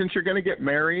 Since you're gonna get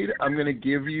married, I'm gonna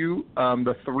give you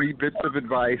the 3 bits of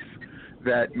advice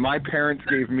that my parents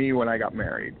gave me when I got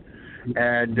married,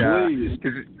 and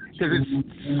because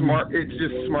it's smart, it's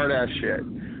just smart ass shit.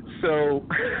 So,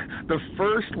 the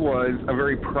first was a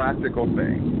very practical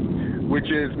thing, which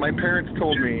is my parents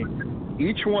told me,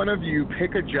 each one of you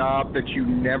pick a job that you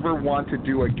never want to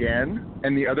do again,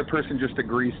 and the other person just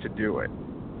agrees to do it.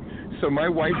 So my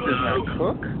wife does not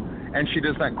cook, and she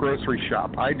does not grocery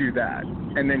shop. I do that.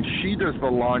 And then she does the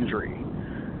laundry.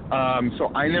 So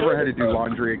I never had to do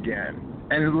laundry again.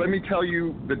 And let me tell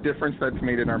you the difference that's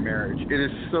made in our marriage. It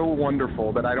is so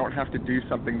wonderful that I don't have to do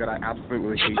something that I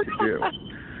absolutely hate to do.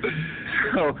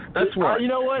 So that's what. You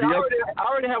know what? I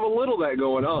already have a little of that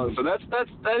going on, so that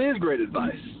is great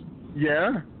advice.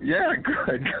 Yeah,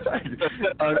 good.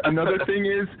 Another thing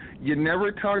is you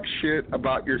never talk shit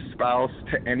about your spouse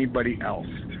to anybody else.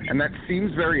 And that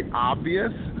seems very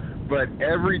obvious, but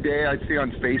every day I see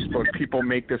on Facebook people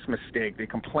make this mistake. They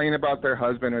complain about their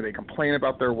husband, or they complain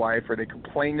about their wife, or they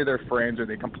complain to their friends, or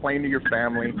they complain to your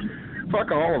family.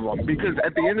 Fuck all of them. Because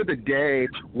at the end of the day,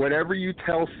 whatever you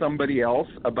tell somebody else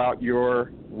about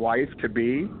your wife to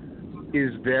be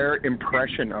is their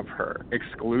impression of her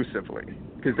exclusively.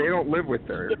 Because they don't live with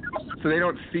her. So they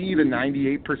don't see the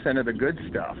 98% of the good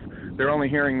stuff. They're only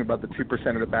hearing about the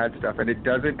 2% of the bad stuff, and it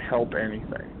doesn't help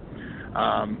anything.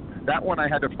 That one I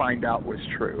had to find out was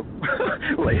true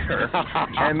later.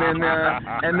 And then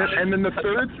the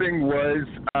third thing was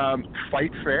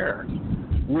fight fair,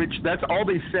 which that's all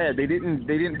they said. They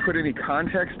didn't put any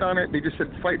context on it. They just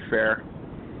said fight fair.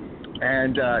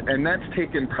 And that's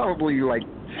taken probably like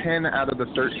 10 out of the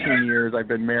 13 years I've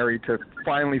been married to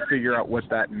finally figure out what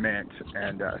that meant.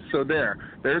 And so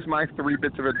there's my 3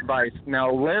 bits of advice.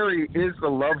 Now, Larry is the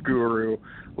love guru.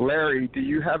 Larry, do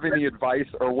you have any advice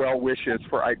or well wishes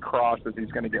for Ike Cross as he's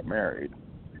going to get married?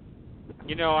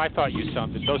 You know, I thought you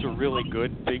something. Those were really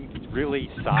good things, really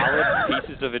solid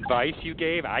pieces of advice you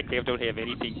gave. I don't have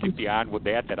anything beyond with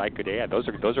that I could add. Those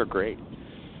are great.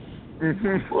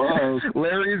 Well,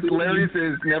 Larry's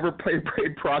is never paid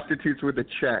prostitutes with a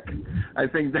check. I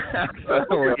think that's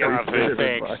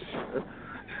thanks.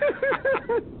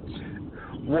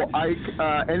 Well,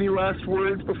 Ike, any last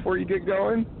words before you get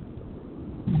going?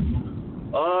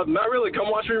 Not really.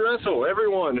 Come watch me wrestle.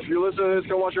 Everyone, if you're listening to this,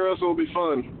 come watch me wrestle. It'll be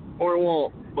fun. Or it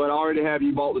won't. But I already have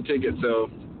you bought the ticket, so.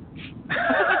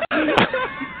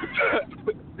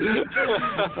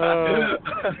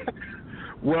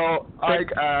 Well,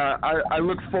 Ike, I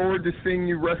look forward to seeing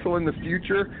you wrestle in the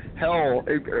future. Hell,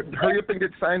 hurry up and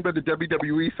get signed by the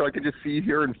WWE so I can just see you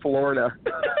here in Florida.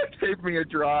 Save me a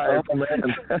drive. Oh, man.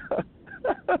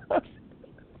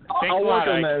 I'll work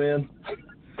on that, man.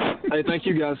 Hey, thank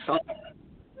you, guys.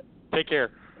 Take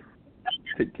care.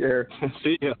 Take care.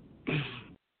 See ya.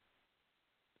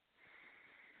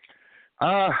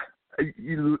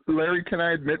 Larry, can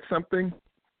I admit something?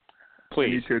 Please. I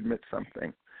need to admit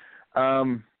something.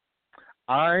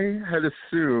 I had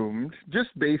assumed, just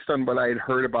based on what I had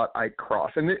heard about Ike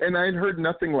Cross, and I had heard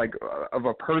nothing like of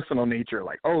a personal nature,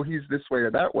 like, oh, he's this way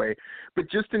or that way, but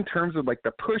just in terms of like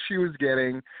the push he was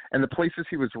getting and the places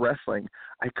he was wrestling,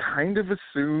 I kind of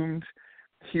assumed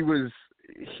he was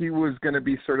going to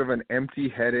be sort of an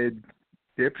empty-headed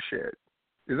dipshit.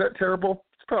 Is that terrible?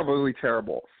 It's probably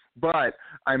terrible. But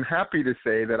I'm happy to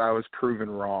say that I was proven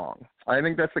wrong. I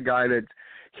think that's a guy that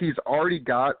he's already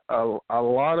got a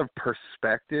lot of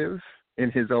perspective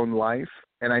in his own life,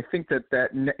 and I think that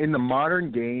in the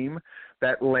modern game,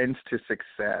 that lends to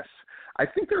success. I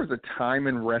think there was a time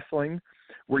in wrestling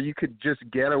where you could just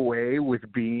get away with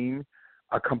being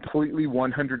a completely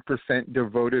 100%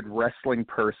 devoted wrestling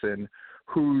person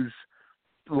whose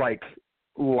like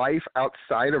life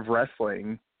outside of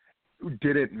wrestling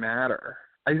didn't matter.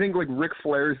 I think like Ric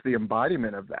Flair's the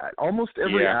embodiment of that. Almost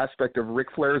every aspect of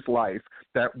Ric Flair's life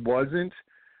that wasn't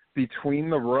between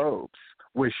the ropes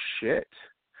was shit.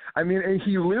 I mean, and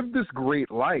he lived this great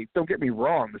life. Don't get me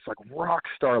wrong, this like rock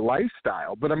star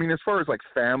lifestyle. But I mean, as far as like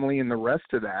family and the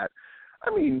rest of that, I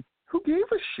mean, who gave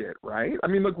a shit, right? I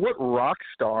mean, like what rock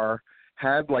star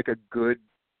had like a good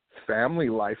family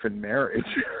life and marriage?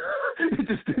 I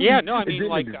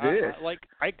mean,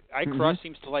 Ike Cross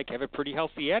seems to like have a pretty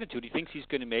healthy attitude. He thinks he's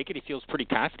going to make it. He feels pretty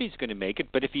confident he's going to make it.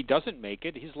 But if he doesn't make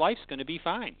it, his life's going to be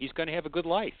fine. He's going to have a good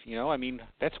life. You know, I mean,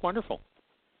 that's wonderful.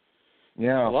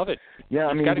 Yeah, I love it.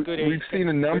 Yeah, he's we've seen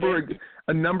a number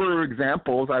of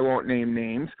examples. I won't name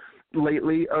names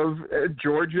lately of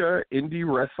Georgia indie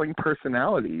wrestling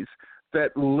personalities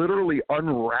that literally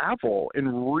unravel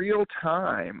in real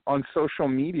time on social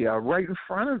media right in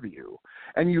front of you.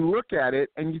 And you look at it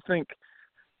and you think,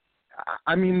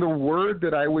 I mean, the word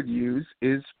that I would use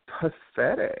is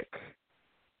pathetic.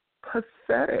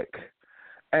 Pathetic.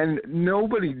 And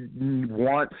nobody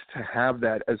wants to have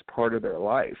that as part of their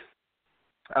life.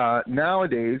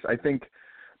 Nowadays, I think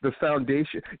the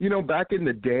foundation, back in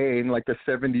the day, in like the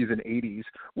 70s and 80s,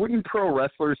 wouldn't pro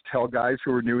wrestlers tell guys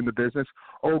who were new in the business,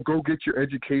 oh, go get your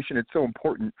education, it's so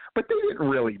important? But they didn't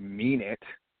really mean it.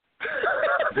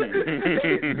 They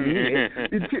didn't mean it.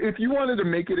 If you wanted to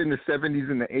make it in the 70s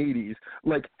and the 80s,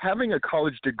 like having a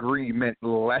college degree meant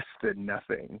less than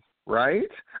nothing,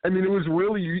 right? I mean, it was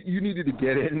really, you needed to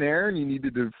get in there and you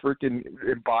needed to freaking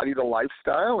embody the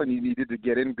lifestyle and you needed to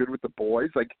get in good with the boys.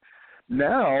 Like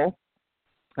now,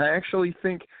 I actually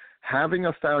think having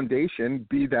a foundation,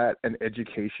 be that an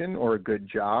education or a good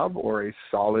job or a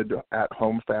solid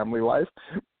at-home family life,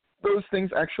 those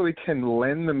things actually can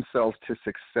lend themselves to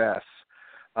success.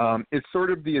 It's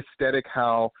sort of the aesthetic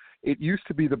how it used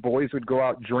to be the boys would go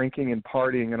out drinking and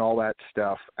partying and all that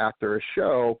stuff after a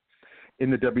show in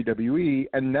the WWE,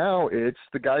 and now it's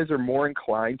the guys are more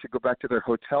inclined to go back to their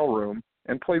hotel room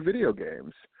and play video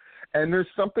games. And there's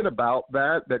something about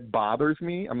that bothers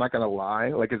me. I'm not going to lie,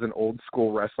 like as an old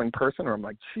school wrestling person, or I'm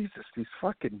like, Jesus, these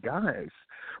fucking guys.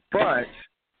 But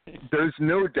there's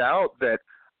no doubt that,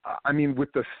 I mean,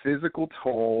 with the physical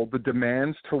toll, the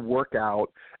demands to work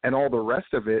out, and all the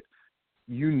rest of it,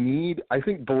 you need, I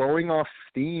think blowing off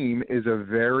steam is a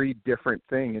very different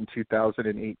thing in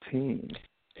 2018.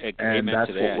 And that's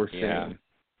what we're seeing.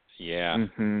 Yeah.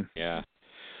 Mm-hmm. Yeah.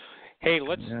 Hey,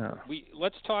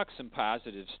 let's talk some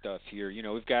positive stuff here. You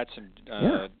know, we've got some.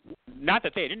 Not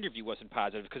that that interview wasn't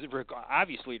positive, because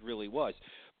obviously it really was,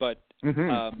 but we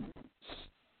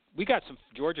got some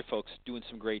Georgia folks doing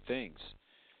some great things.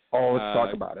 Oh, let's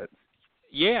talk about it.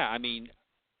 Yeah, I mean,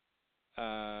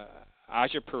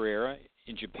 Aja Pereira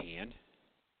in Japan,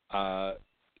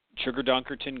 Sugar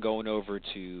Dunkerton going over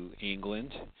to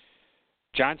England,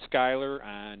 John Schuyler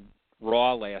on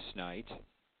Raw last night.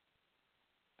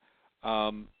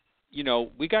 You know,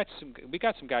 we got some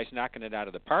guys knocking it out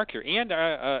of the park here, and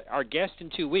our guest in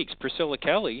 2 weeks, Priscilla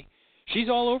Kelly, she's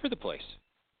all over the place.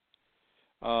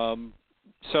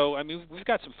 So I mean, we've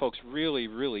got some folks really,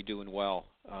 really doing well,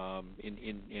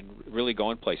 in really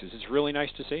going places. It's really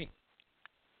nice to see.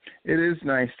 It is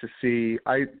nice to see.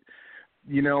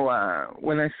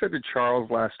 When I said to Charles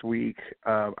last week,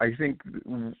 I think,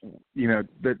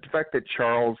 the fact that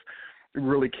Charles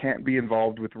really can't be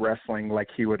involved with wrestling like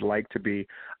he would like to be,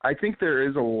 I think there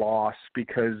is a loss,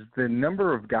 because the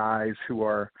number of guys who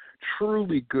are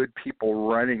truly good people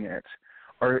running it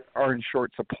are in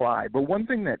short supply. But one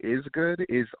thing that is good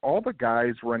is all the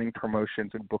guys running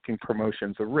promotions and booking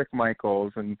promotions, of Rick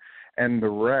Michaels and the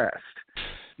rest.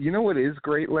 You know what is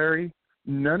great, Larry?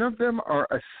 None of them are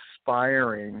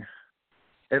aspiring,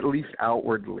 at least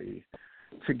outwardly,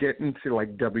 to get into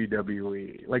like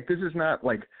WWE. Like, this is not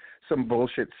like some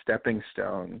bullshit stepping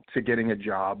stone to getting a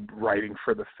job writing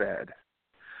for the Fed.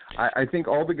 I think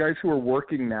all the guys who are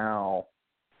working now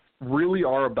really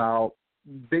are about,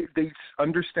 they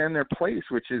understand their place,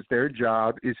 which is their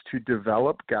job is to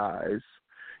develop guys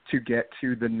to get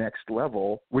to the next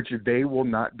level, which they will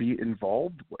not be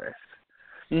involved with.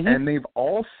 Mm-hmm. And they've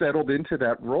all settled into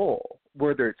that role,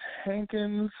 whether it's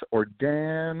Hankins or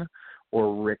Dan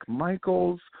or Rick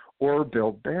Michaels or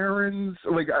Bill Behrens.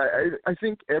 Like, I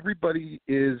think everybody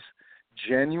is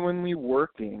genuinely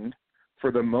working,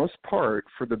 for the most part,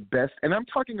 for the best. And I'm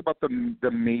talking about the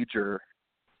major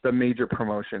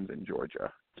promotions in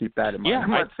Georgia. Keep that in mind.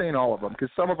 I'm not saying all of them, because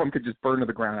some of them could just burn to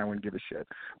the ground. I wouldn't give a shit.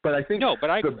 But I think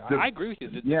I agree with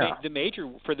you.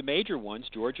 The major ones,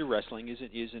 Georgia wrestling is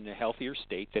in a healthier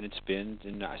state than it's been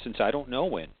since I don't know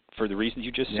when, for the reasons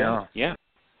you just said. Yeah.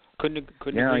 Couldn't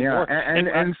agree more.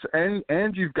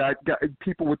 And you've got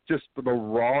people with just the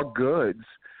raw goods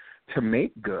to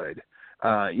make good.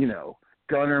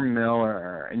 Gunnar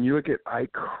Miller, and you look at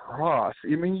Ike Cross.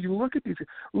 I mean, you look at these.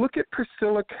 Look at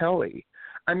Priscilla Kelly.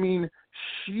 I mean,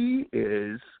 she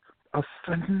is a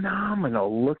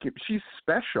phenomenal look. She's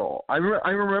special. I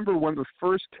remember one of the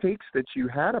first takes that you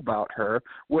had about her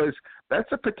was,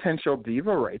 that's a potential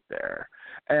diva right there.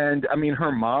 And, I mean,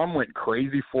 her mom went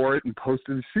crazy for it and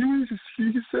posted,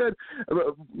 she said,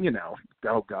 oh,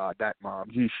 God, that mom,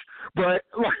 yeesh. But,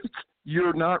 like,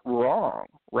 you're not wrong,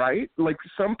 right? Like,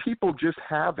 some people just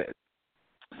have it.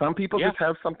 Some people just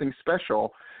have something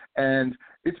special. And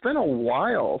it's been a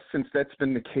while since that's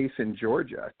been the case in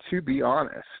Georgia, to be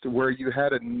honest, where you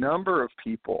had a number of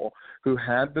people who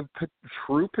had the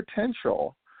true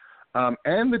potential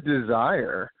and the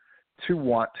desire to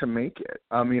want to make it.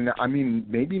 I mean,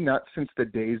 maybe not since the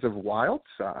days of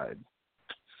Wildside.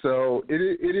 So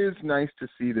it is nice to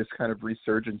see this kind of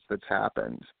resurgence that's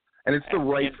happened. And it's the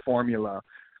right formula,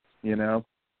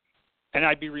 And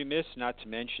I'd be remiss not to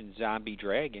mention Zombie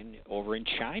Dragon over in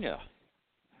China.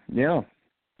 Yeah.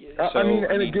 So,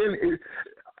 again,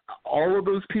 all of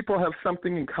those people have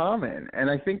something in common. And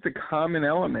I think the common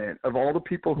element of all the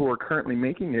people who are currently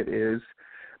making it is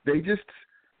they just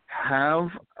have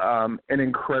an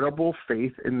incredible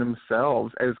faith in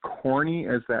themselves, as corny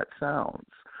as that sounds.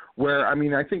 Where,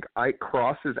 I think Ike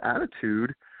Cross's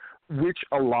attitude, which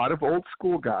a lot of old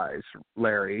school guys,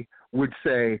 Larry, would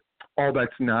say, oh,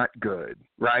 that's not good,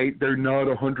 right? They're not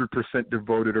 100%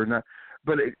 devoted or not.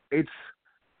 But it's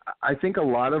I think a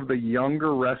lot of the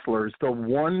younger wrestlers, the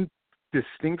 1%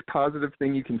 distinct positive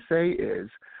thing you can say is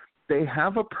they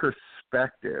have a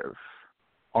perspective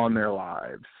on their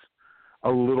lives a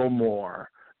little more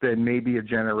than maybe a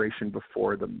generation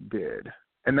before them did.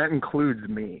 And that includes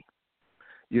me.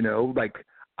 You know, like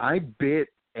I bit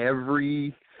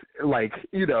every, like,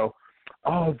 you know,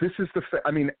 oh, this is the,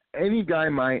 I mean, any guy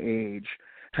my age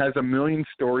has a million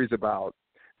stories about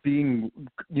being,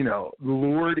 you know,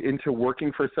 lured into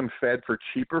working for some Fed for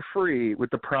cheap or free with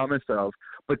the promise of,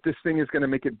 but this thing is going to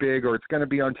make it big, or it's going to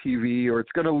be on TV, or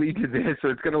it's going to lead to this,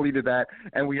 or it's going to lead to that.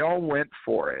 And we all went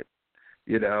for it,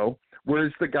 you know.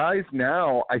 Whereas the guys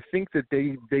now, I think that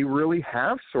they really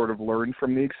have sort of learned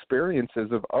from the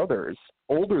experiences of others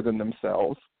older than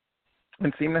themselves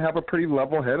and seem to have a pretty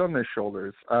level head on their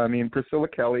shoulders. I mean, Priscilla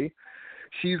Kelly,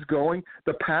 she's going,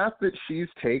 the path that she's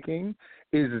taking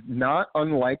is not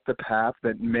unlike the path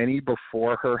that many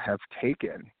before her have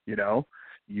taken. You know,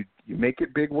 you make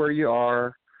it big where you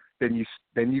are, then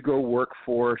you go work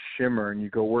for Shimmer, and you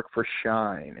go work for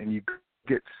Shine, and you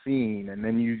get seen, and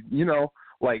then you know,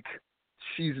 like,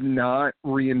 she's not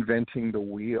reinventing the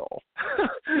wheel.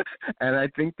 And I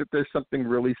think that there's something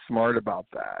really smart about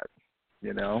that,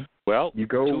 you know. Well, you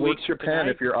go work Japan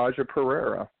if you're Aja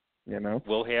Pereira, you know.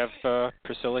 We'll have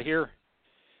Priscilla here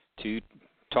to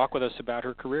talk with us about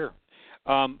her career.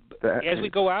 As we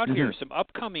go out here, some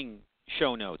upcoming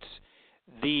show notes.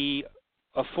 The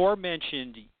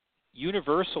aforementioned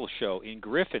Universal show in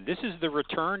Griffin. This is the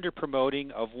return to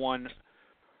promoting of one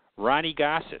Ronnie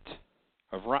Gossett.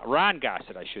 Of Ron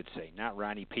Gossett, I should say, not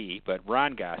Ronnie P., but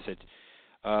Ron Gossett,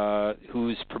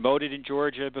 who's promoted in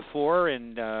Georgia before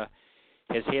and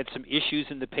has had some issues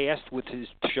in the past with his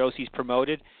shows he's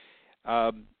promoted.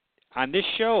 On this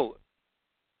show,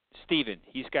 Stephen,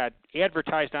 he's got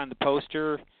advertised on the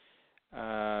poster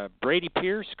Brady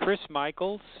Pierce, Chris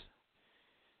Michaels,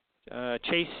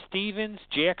 Chase Stevens,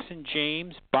 Jackson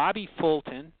James, Bobby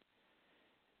Fulton,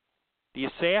 the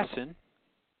Assassin,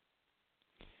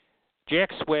 Jack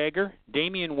Swagger,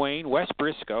 Damian Wayne, Wes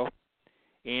Briscoe,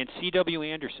 and C.W.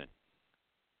 Anderson.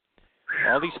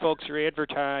 All these folks are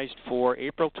advertised for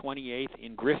April 28th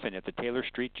in Griffin at the Taylor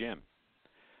Street Gym.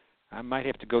 I might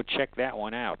have to go check that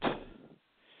one out.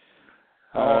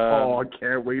 I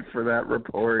can't wait for that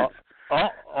report.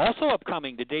 Also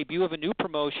upcoming, the debut of a new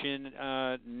promotion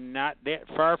not that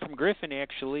far from Griffin,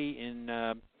 actually, in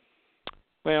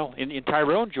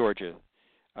Tyrone, Georgia.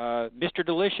 Mr.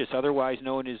 Delicious, otherwise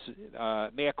known as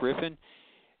Matt Griffin,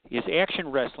 his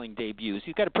action wrestling debuts.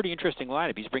 He's got a pretty interesting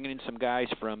lineup. He's bringing in some guys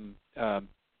from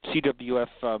CWF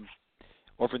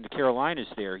over in the Carolinas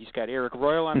there. He's got Eric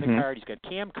Royal on the card. He's got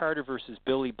Cam Carter versus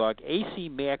Billy Buck, AC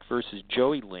Mack versus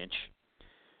Joey Lynch,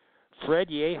 Fred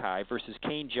Yehai versus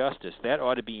Kane Justice. That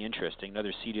ought to be interesting.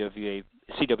 Another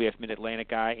CWF Mid-Atlantic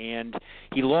guy. And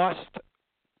he lost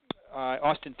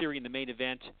Austin Theory in the main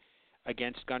event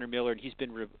against Gunnar Miller, and he's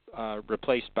been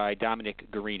replaced by Dominic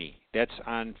Guarini. That's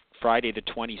on Friday the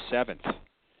 27th.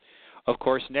 Of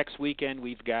course, next weekend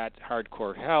we've got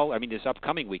Hardcore Hell. I mean, this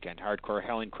upcoming weekend, Hardcore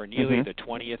Hell in Cornelia, the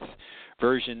 20th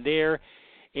version there.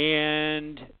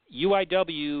 And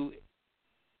UIW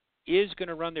is going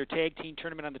to run their tag team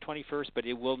tournament on the 21st, but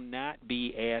it will not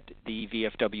be at the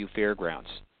VFW Fairgrounds.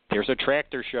 There's a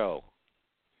tractor show.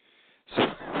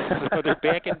 So they're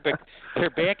back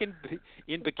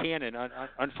in Buchanan,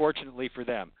 unfortunately for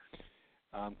them.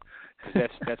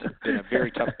 That's been a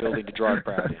very tough building to draw a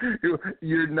crowd in.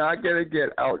 You're not going to get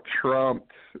out-trumped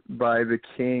by the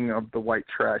king of the white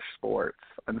trash sports,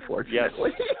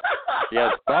 unfortunately.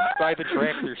 Yes, bumped by the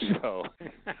tractor show.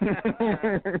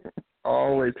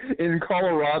 Always. In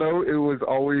Colorado, it was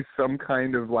always some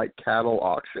kind of, like, cattle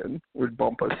auction would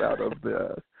bump us out of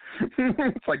the...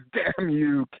 It's like, damn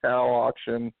you, cow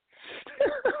auction.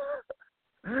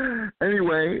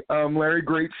 Anyway, Larry,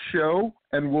 great show,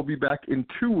 and we'll be back in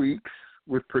 2 weeks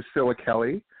with Priscilla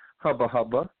Kelly. Hubba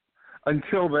hubba.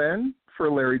 Until then,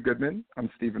 for Larry Goodman, I'm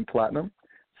Stephen Platinum.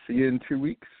 See you in 2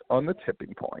 weeks on The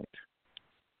Tipping Point.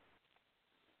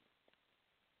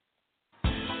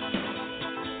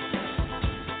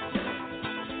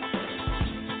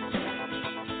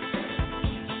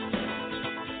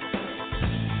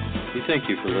 We thank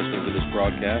you for listening to this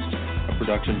broadcast, a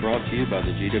production brought to you by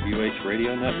the GWH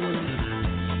Radio Network.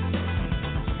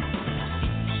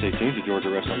 Stay tuned to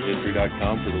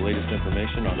GeorgiaWrestlingHistory.com for the latest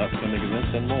information on upcoming events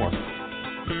and more.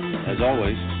 As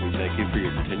always, we thank you for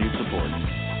your continued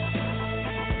support.